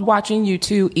 I loved watching you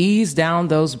two ease down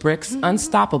those bricks,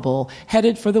 unstoppable,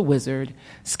 headed for the wizard,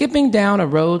 skipping down a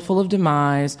road full of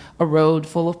demise, a road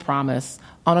full of promise,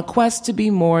 on a quest to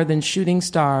be more than shooting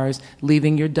stars,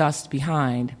 leaving your dust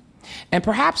behind. And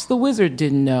perhaps the wizard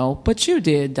didn't know, but you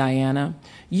did, Diana.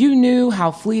 You knew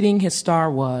how fleeting his star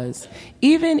was.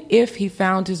 Even if he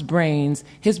found his brains,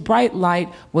 his bright light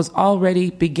was already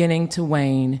beginning to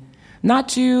wane.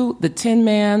 Not you, the Tin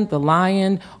Man, the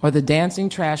lion, or the dancing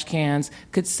trash cans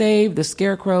could save the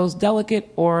scarecrow's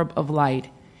delicate orb of light.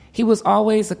 He was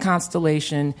always a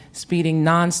constellation, speeding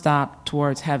nonstop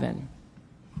towards heaven.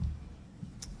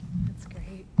 That's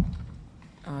great.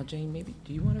 Jane, maybe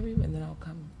do you want to read, and then I'll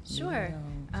come. Sure.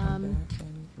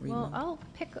 Well, I'll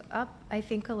pick up, I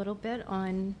think, a little bit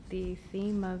on the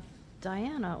theme of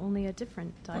Diana, only a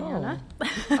different Diana.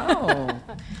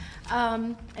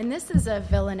 And this is a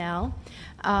villanelle,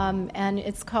 and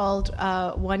it's called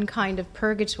One Kind of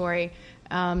Purgatory.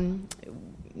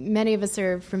 Many of us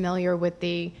are familiar with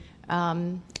the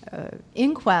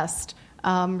inquest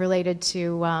related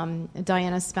to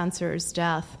Diana Spencer's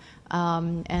death.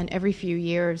 And every few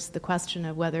years, the question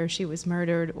of whether she was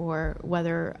murdered or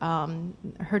whether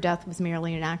her death was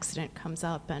merely an accident comes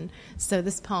up. And so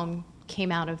this poem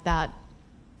came out of that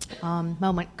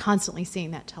moment, constantly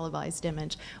seeing that televised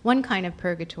image. One Kind of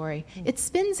Purgatory. It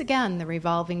spins again, the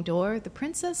revolving door, the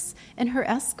princess and her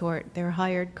escort, their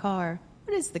hired car.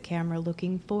 What is the camera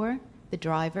looking for? The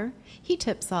driver. He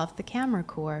tips off the camera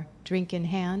core, drink in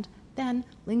hand, then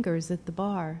lingers at the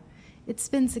bar. It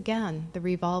spins again, the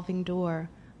revolving door,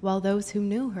 while those who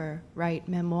knew her write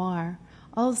memoir.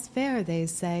 All's fair, they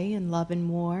say, in love and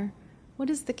war. What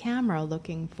is the camera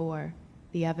looking for?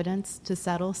 The evidence to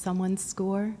settle someone's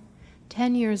score?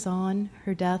 10 years on,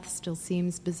 her death still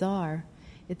seems bizarre.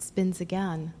 It spins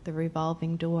again, the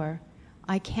revolving door.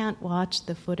 I can't watch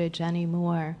the footage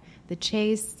anymore. The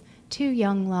chase, 2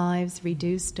 young lives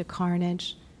reduced to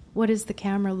carnage. What is the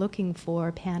camera looking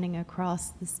for, panning across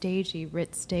the stagey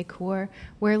Ritz decor,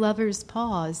 where lovers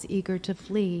pause, eager to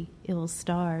flee,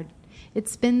 ill-starred? It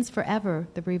spins forever,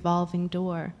 the revolving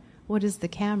door. What is the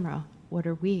camera? What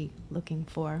are we looking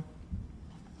for?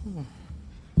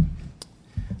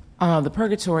 The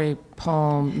Purgatory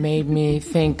poem made me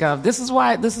think of this is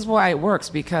why it works,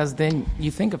 because then you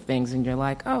think of things and you're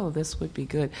like, oh, this would be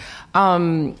good.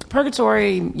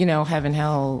 Purgatory, heaven,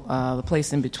 hell, the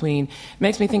place in between,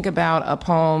 makes me think about a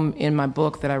poem in my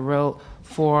book that I wrote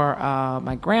for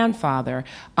my grandfather.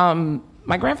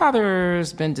 My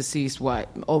grandfather's been deceased,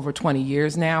 over 20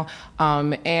 years now,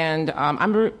 and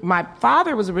my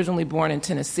father was originally born in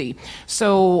Tennessee.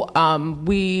 So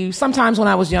we sometimes, when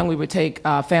I was young, we would take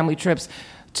family trips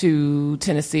to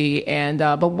Tennessee, and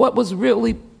but what was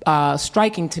really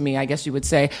striking to me, I guess you would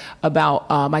say, about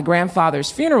my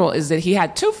grandfather's funeral is that he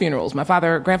had 2 funerals. My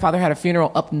grandfather had a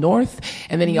funeral up north,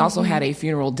 and then he also had a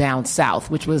funeral down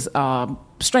south, which was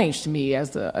strange to me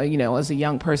as a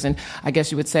young person. I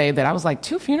guess you would say that I was like,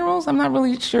 2 funerals? I'm not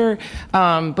really sure,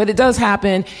 but it does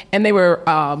happen, and they were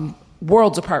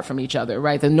worlds apart from each other,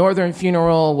 right? The northern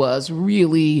funeral was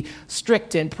really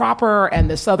strict and proper, and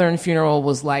the southern funeral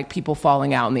was like people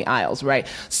falling out in the aisles, right?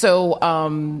 So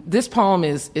this poem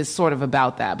is sort of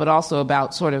about that, but also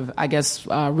about sort of, I guess,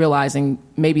 realizing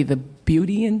maybe the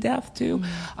beauty in death too.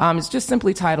 It's just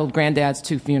simply titled Granddad's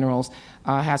 2 Funerals.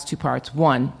 Has 2 parts.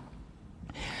 1.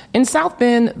 In South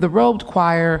Bend, the robed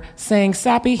choir sang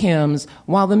sappy hymns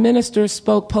while the minister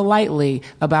spoke politely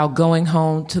about going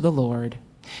home to the Lord.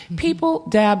 People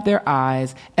dabbed their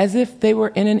eyes as if they were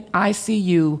in an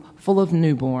ICU full of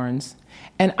newborns.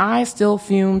 And I still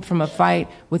fumed from a fight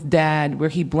with Dad where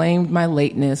he blamed my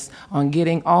lateness on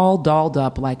getting all dolled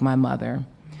up like my mother.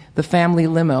 The family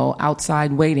limo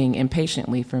outside waiting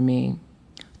impatiently for me.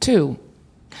 2.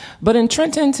 But in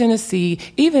Trenton, Tennessee,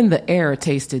 even the air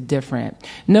tasted different.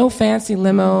 No fancy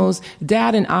limos,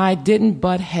 Dad and I didn't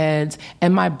butt heads,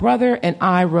 and my brother and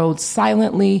I rode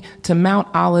silently to Mount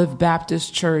Olive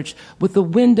Baptist Church with the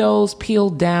windows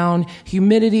peeled down,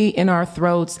 humidity in our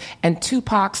throats, and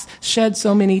Tupac's Shed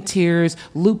So Many Tears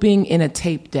looping in a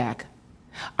tape deck.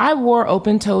 I wore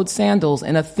open-toed sandals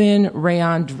and a thin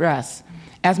rayon dress,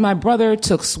 as my brother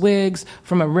took swigs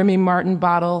from a Remy Martin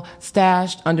bottle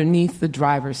stashed underneath the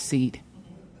driver's seat.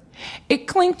 It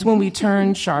clinked when we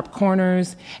turned sharp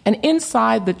corners, and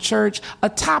inside the church, a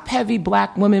top-heavy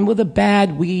black woman with a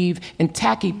bad weave and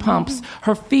tacky pumps,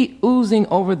 her feet oozing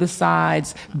over the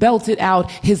sides, belted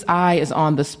out, "His eye is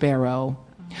on the sparrow."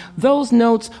 Those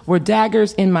notes were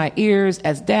daggers in my ears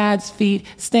as Dad's feet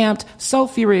stamped so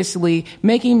furiously,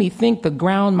 making me think the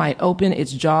ground might open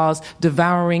its jaws,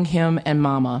 devouring him and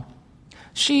Mama.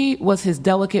 She was his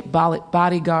delicate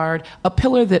bodyguard, a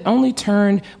pillar that only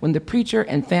turned when the preacher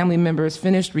and family members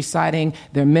finished reciting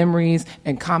their memories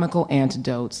and comical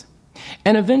anecdotes.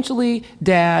 And eventually,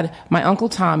 Dad, my Uncle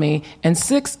Tommy, and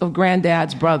 6 of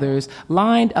Granddad's brothers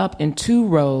lined up in 2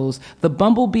 rows, the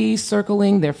bumblebees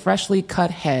circling their freshly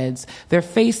cut heads, their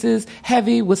faces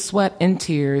heavy with sweat and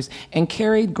tears, and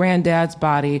carried Granddad's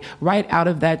body right out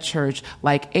of that church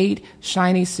like 8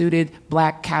 shiny-suited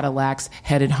black Cadillacs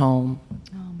headed home.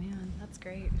 Oh, man, that's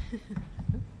great.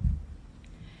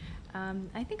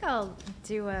 I think I'll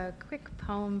do a quick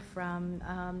poem from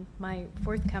my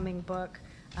forthcoming book,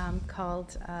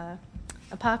 called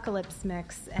Apocalypse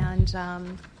Mix, and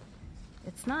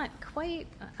it's not quite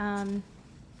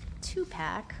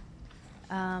 2-pack,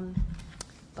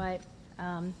 but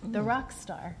the rock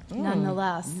star,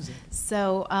 nonetheless.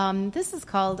 So this is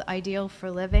called Ideal for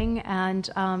Living, and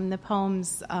the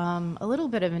poem's a little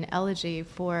bit of an elegy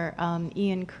for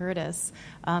Ian Curtis,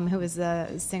 who was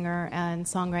a singer and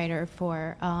songwriter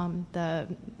for the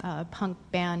punk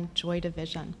band Joy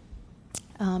Division.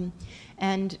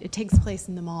 And it takes place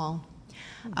in the mall.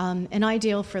 An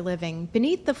ideal for living.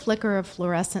 Beneath the flicker of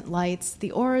fluorescent lights,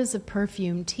 the auras of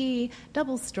perfumed tea,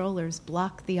 double strollers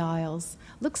block the aisles.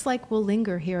 Looks like we'll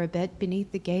linger here a bit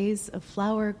beneath the gaze of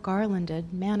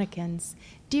flower-garlanded mannequins.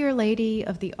 Dear lady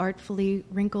of the artfully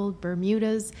wrinkled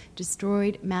Bermudas,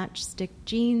 destroyed matchstick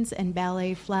jeans, and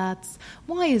ballet flats,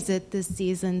 why is it this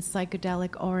season's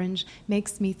psychedelic orange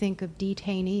makes me think of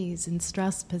detainees in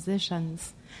stressed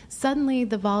positions? Suddenly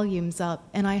the volume's up,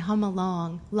 and I hum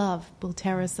along. Love will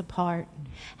tear us apart.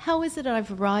 How is it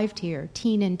I've arrived here,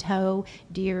 teen in tow,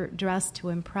 dear dressed to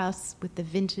impress with the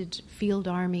vintage field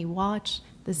army watch,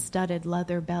 the studded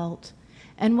leather belt?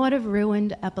 And what of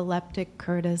ruined epileptic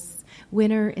Curtis,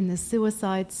 winner in the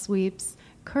suicide sweeps,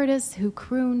 Curtis who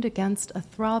crooned against a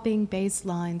throbbing bass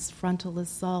line's frontal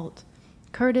assault?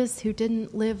 Curtis, who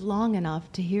didn't live long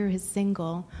enough to hear his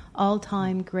single,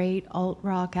 all-time great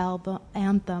alt-rock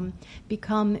anthem,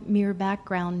 become mere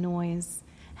background noise.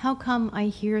 How come I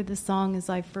hear the song as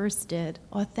I first did,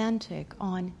 authentic,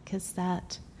 on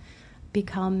cassette?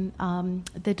 Become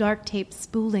the dark tape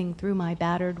spooling through my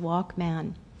battered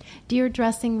Walkman. Dear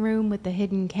dressing room with the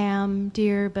hidden cam,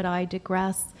 dear, but I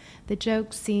digress. The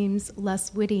joke seems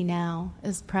less witty now.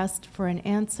 As pressed for an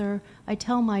answer, I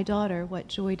tell my daughter what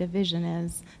Joy Division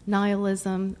is.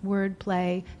 Nihilism,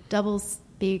 wordplay,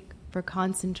 doublespeak for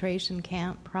concentration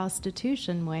camp,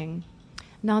 prostitution wing.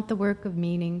 Not the work of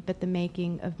meaning, but the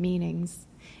making of meanings.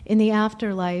 In the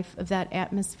afterlife of that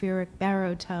atmospheric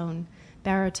baritone,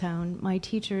 my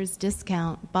teacher's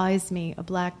discount buys me a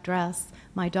black dress,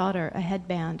 my daughter a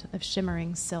headband of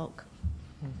shimmering silk.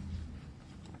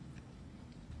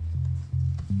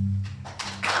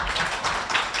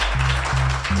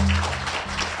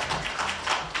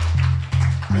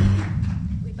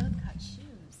 We both got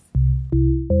shoes.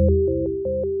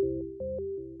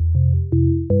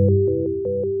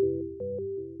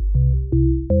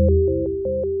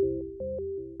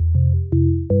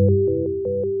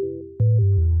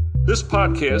 This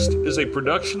podcast is a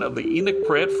production of the Enoch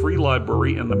Pratt Free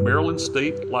Library and the Maryland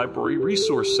State Library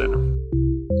Resource Center.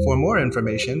 For more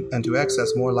information and to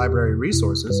access more library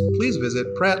resources, please visit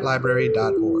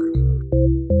prattlibrary.org.